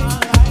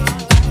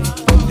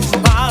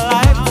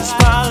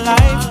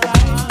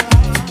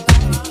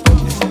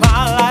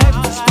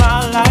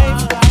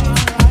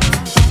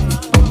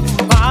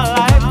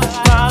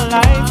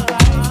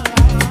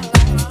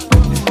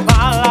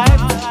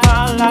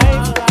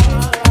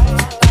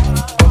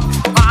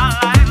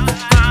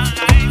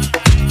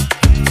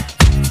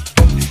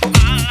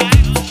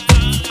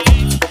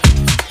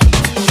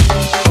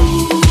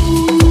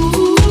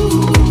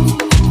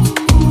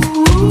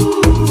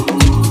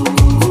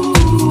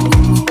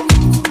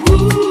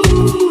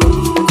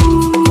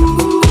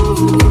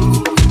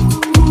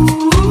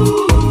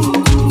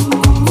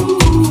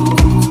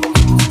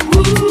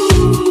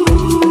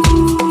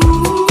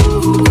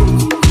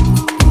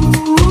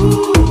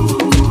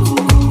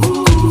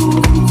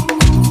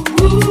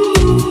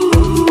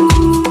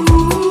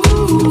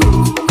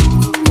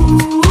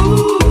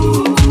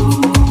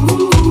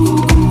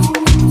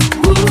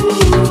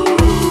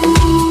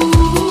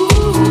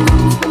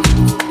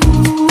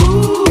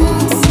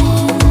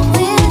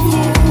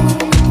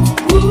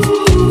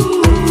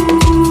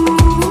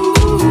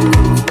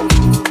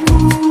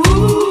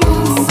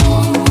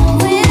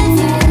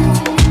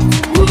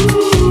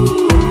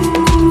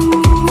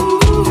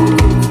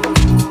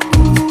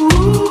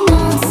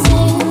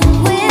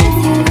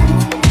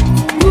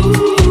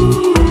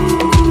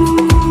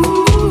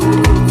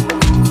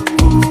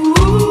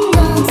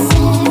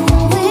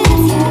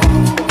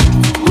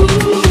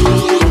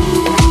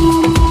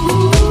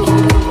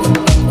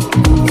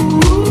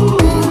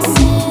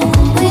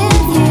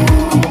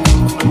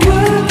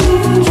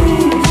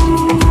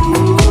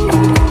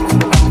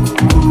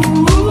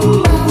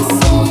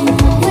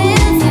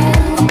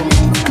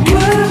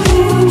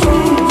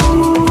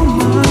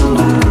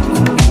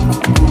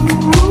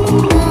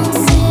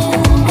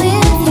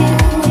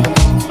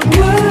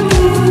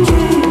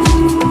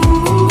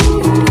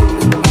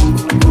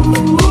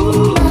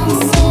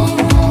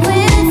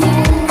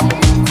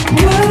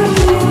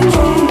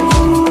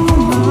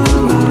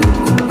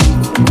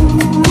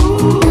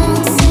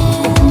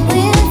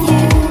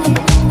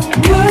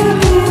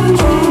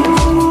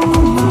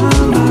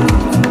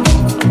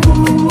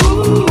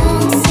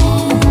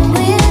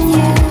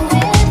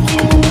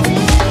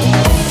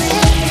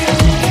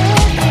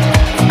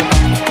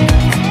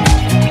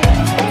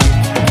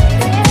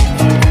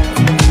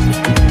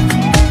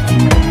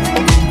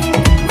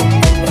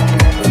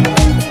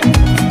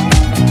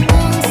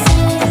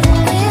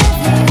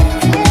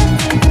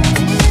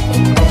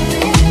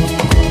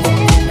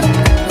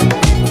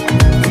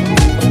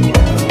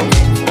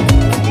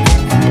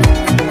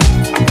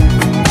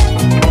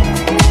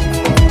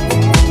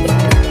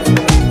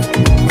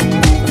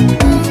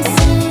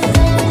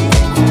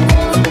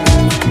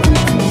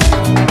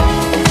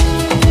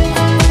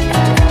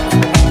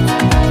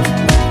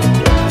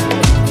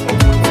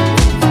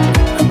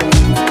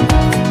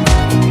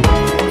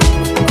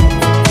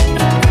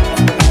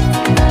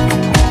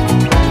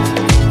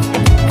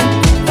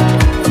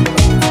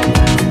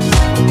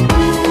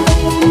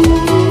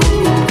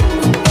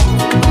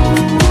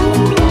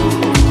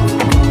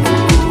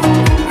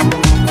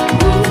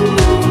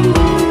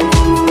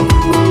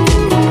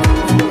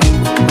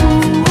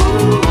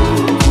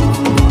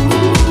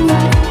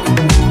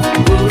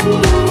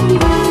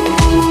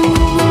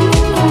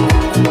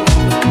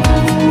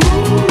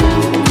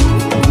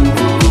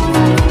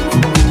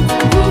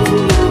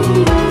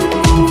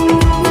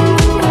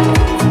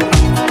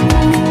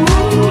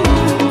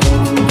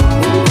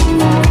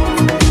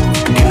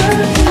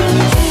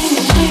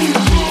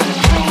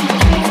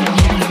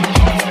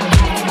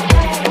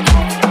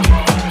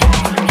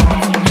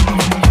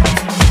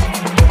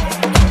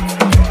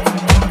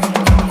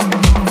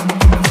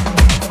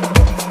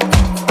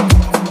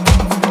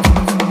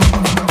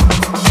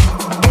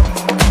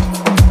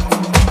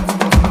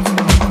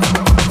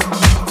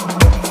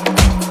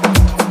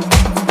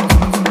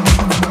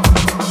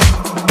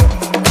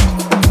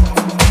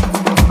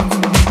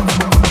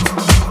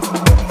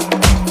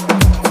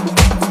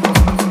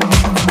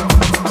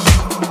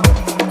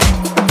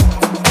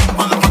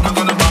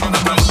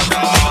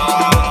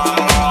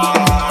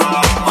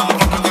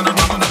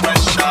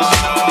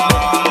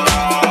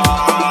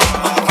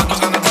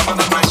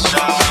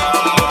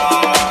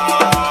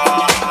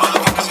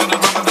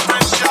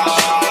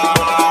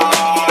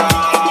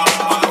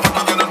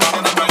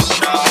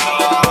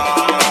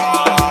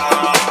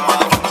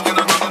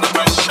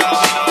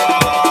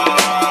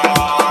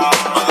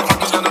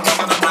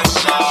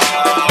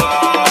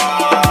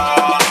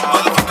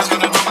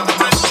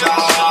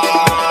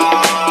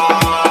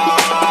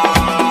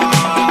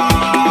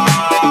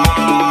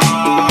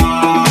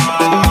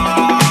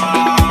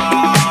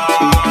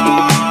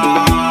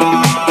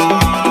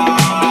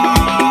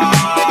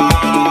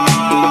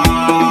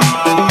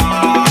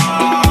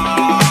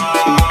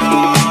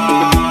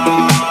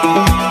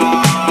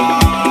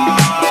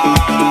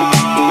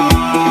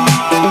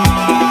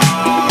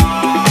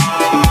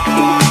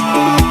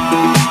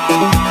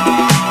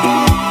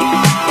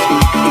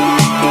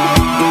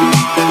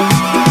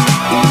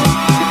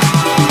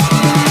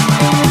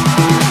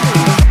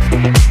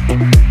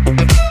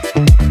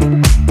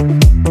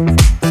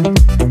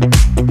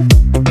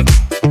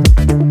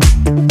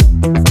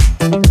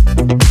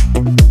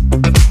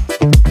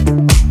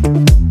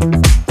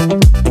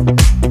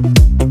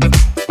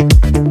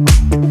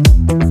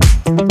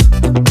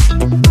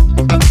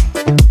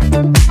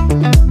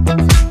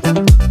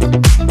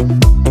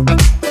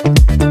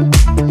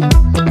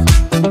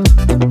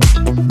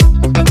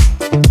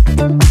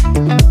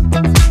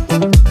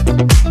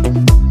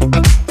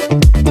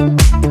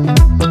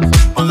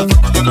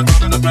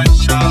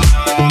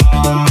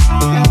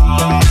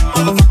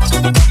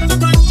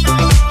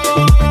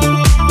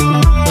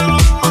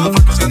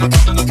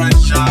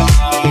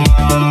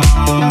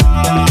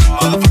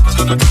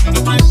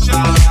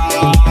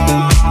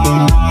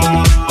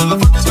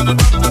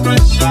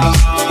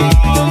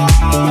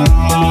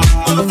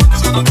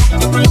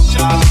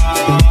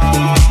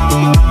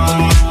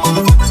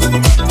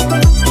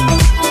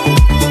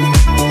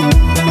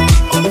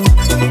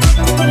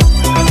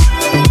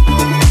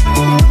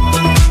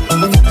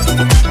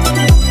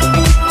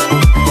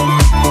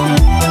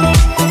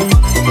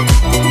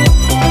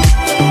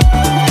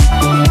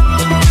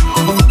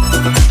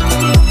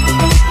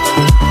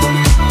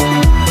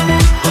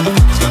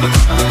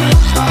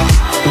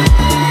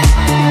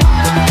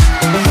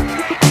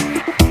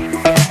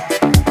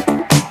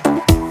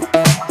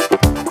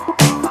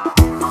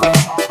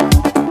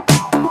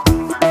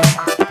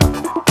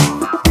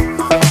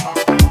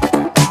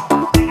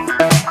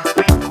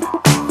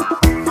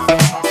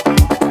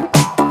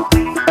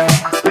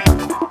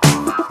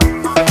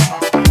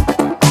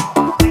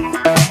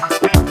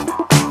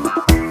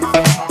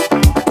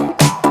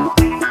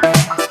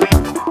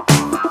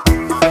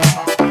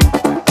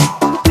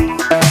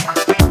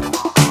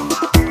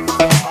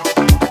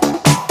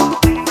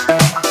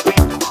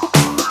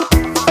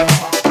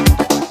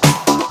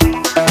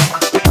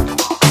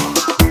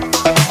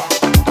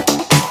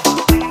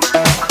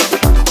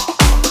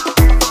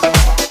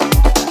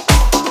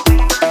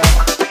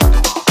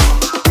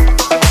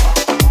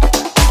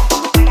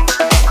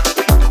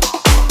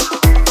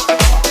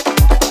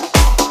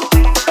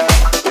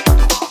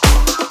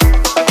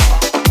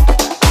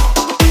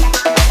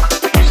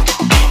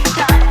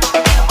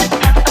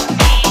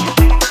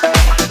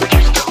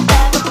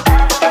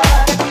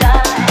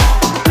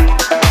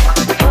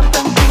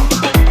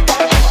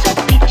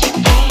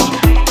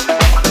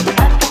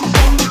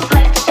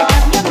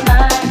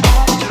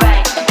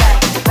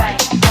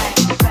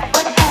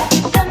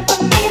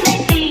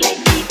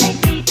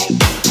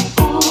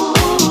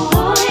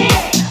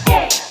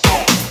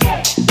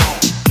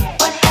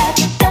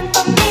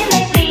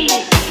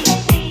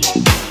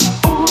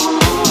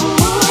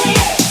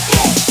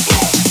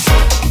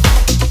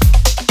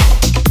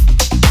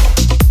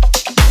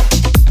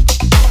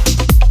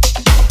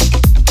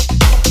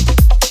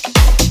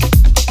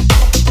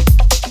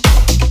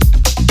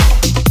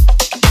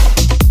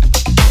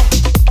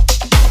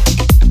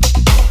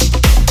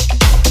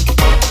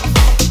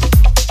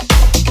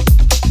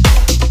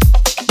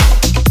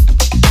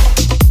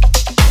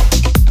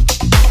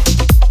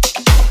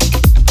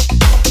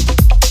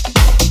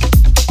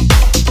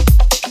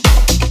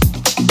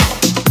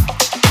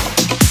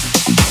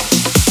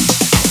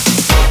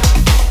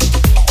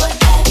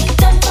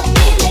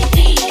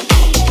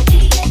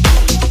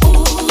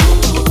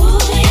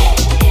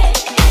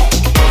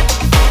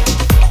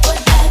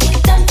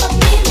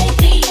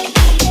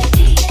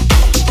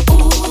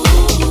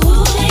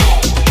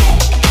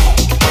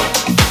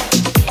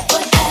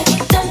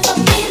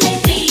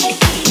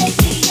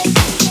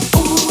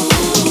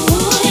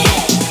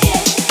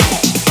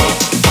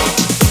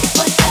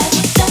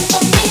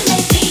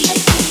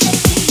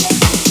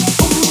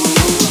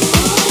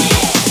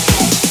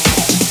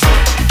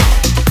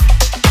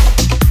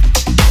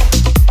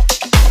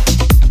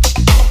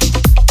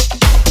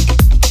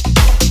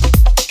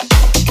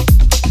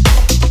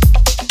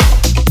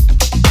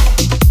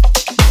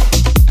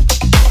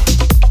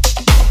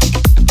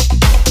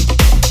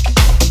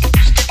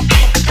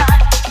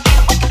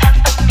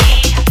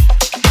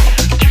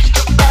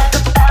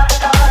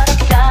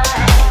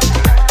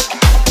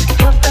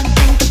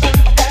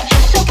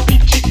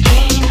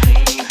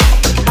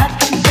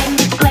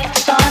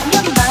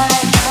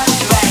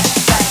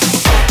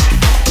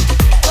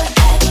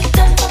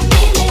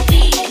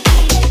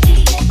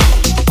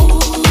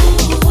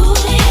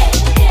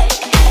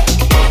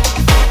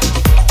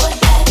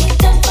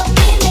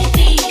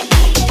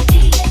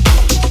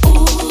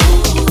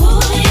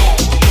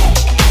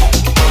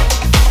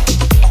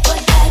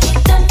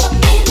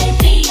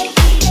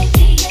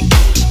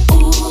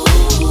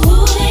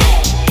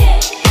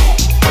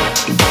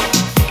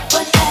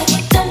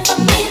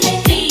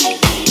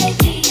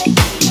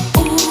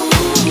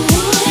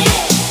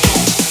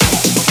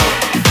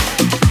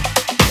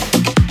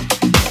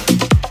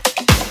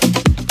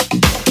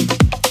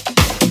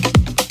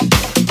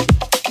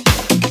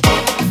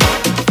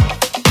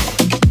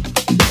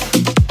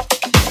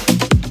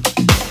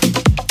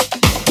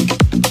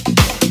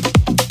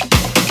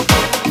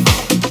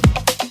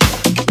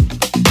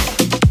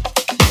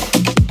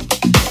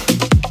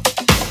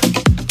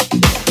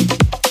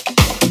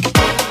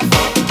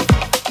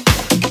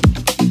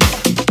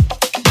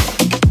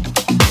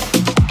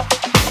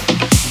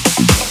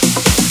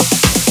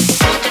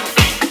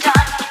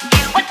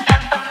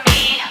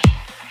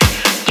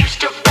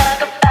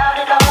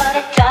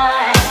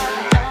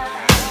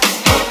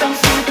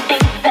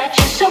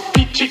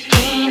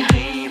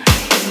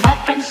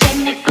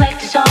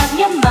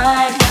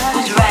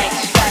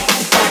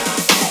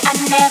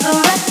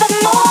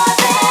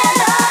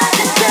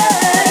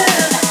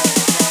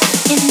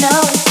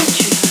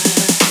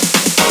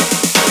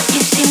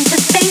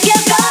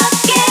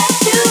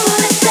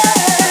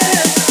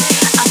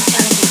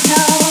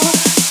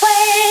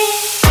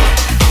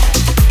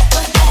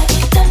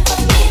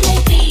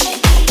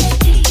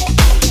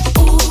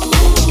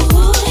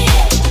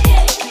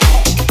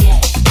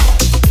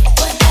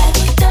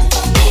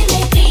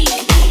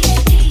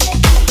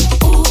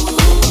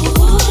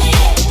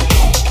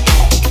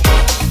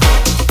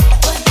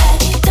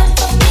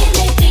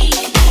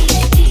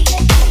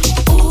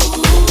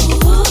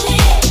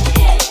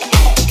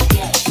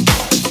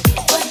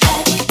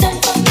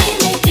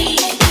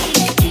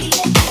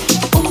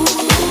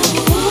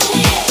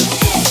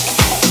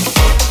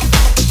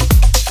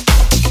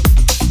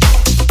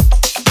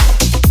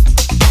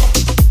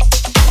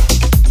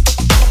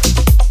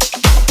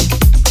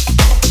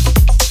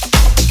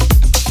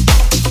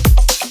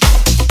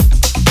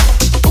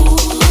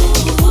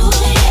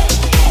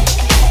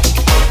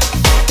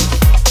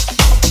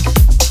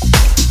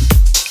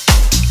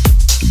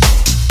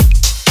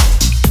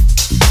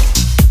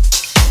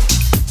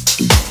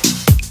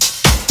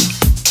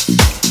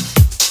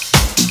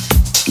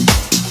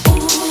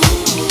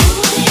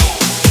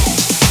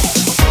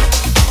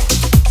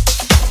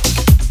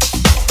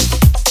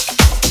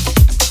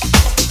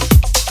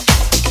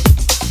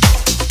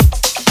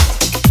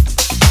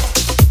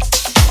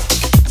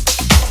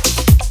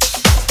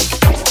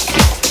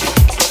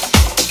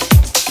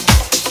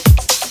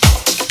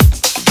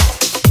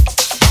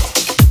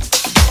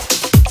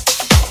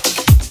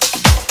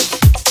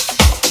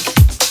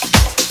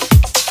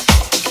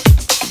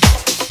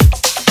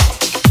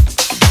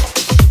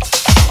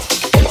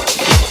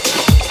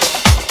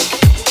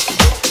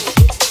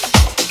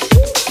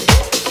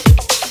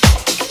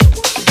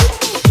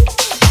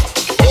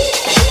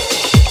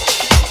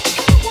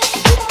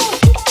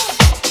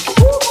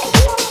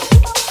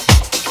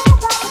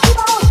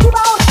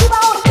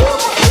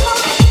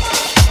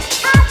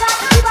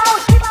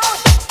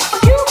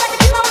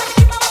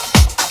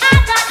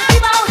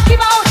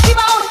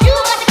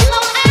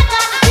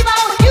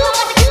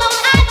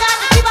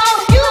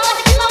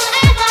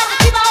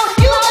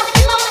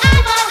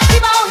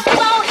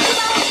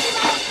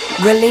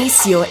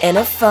 Release your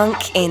inner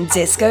funk in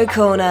Disco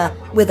Corner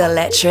with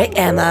Electric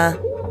Emma.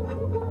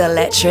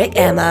 Electric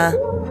Emma.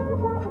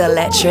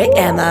 Electric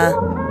Emma.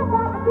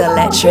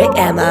 Electric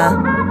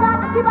Emma.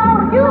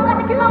 You got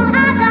to keep on,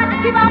 I got to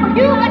keep on,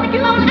 you got to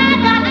keep on,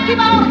 I got to keep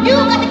on, you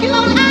got to keep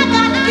on, I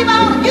got to keep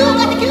on, you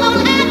got to keep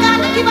on, I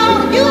got to keep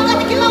on, you got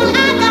to keep on,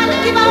 I got to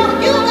keep on,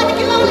 you got to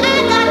keep on,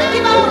 I got to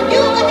keep on, you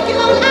got to keep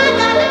on, I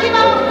got to keep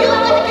on.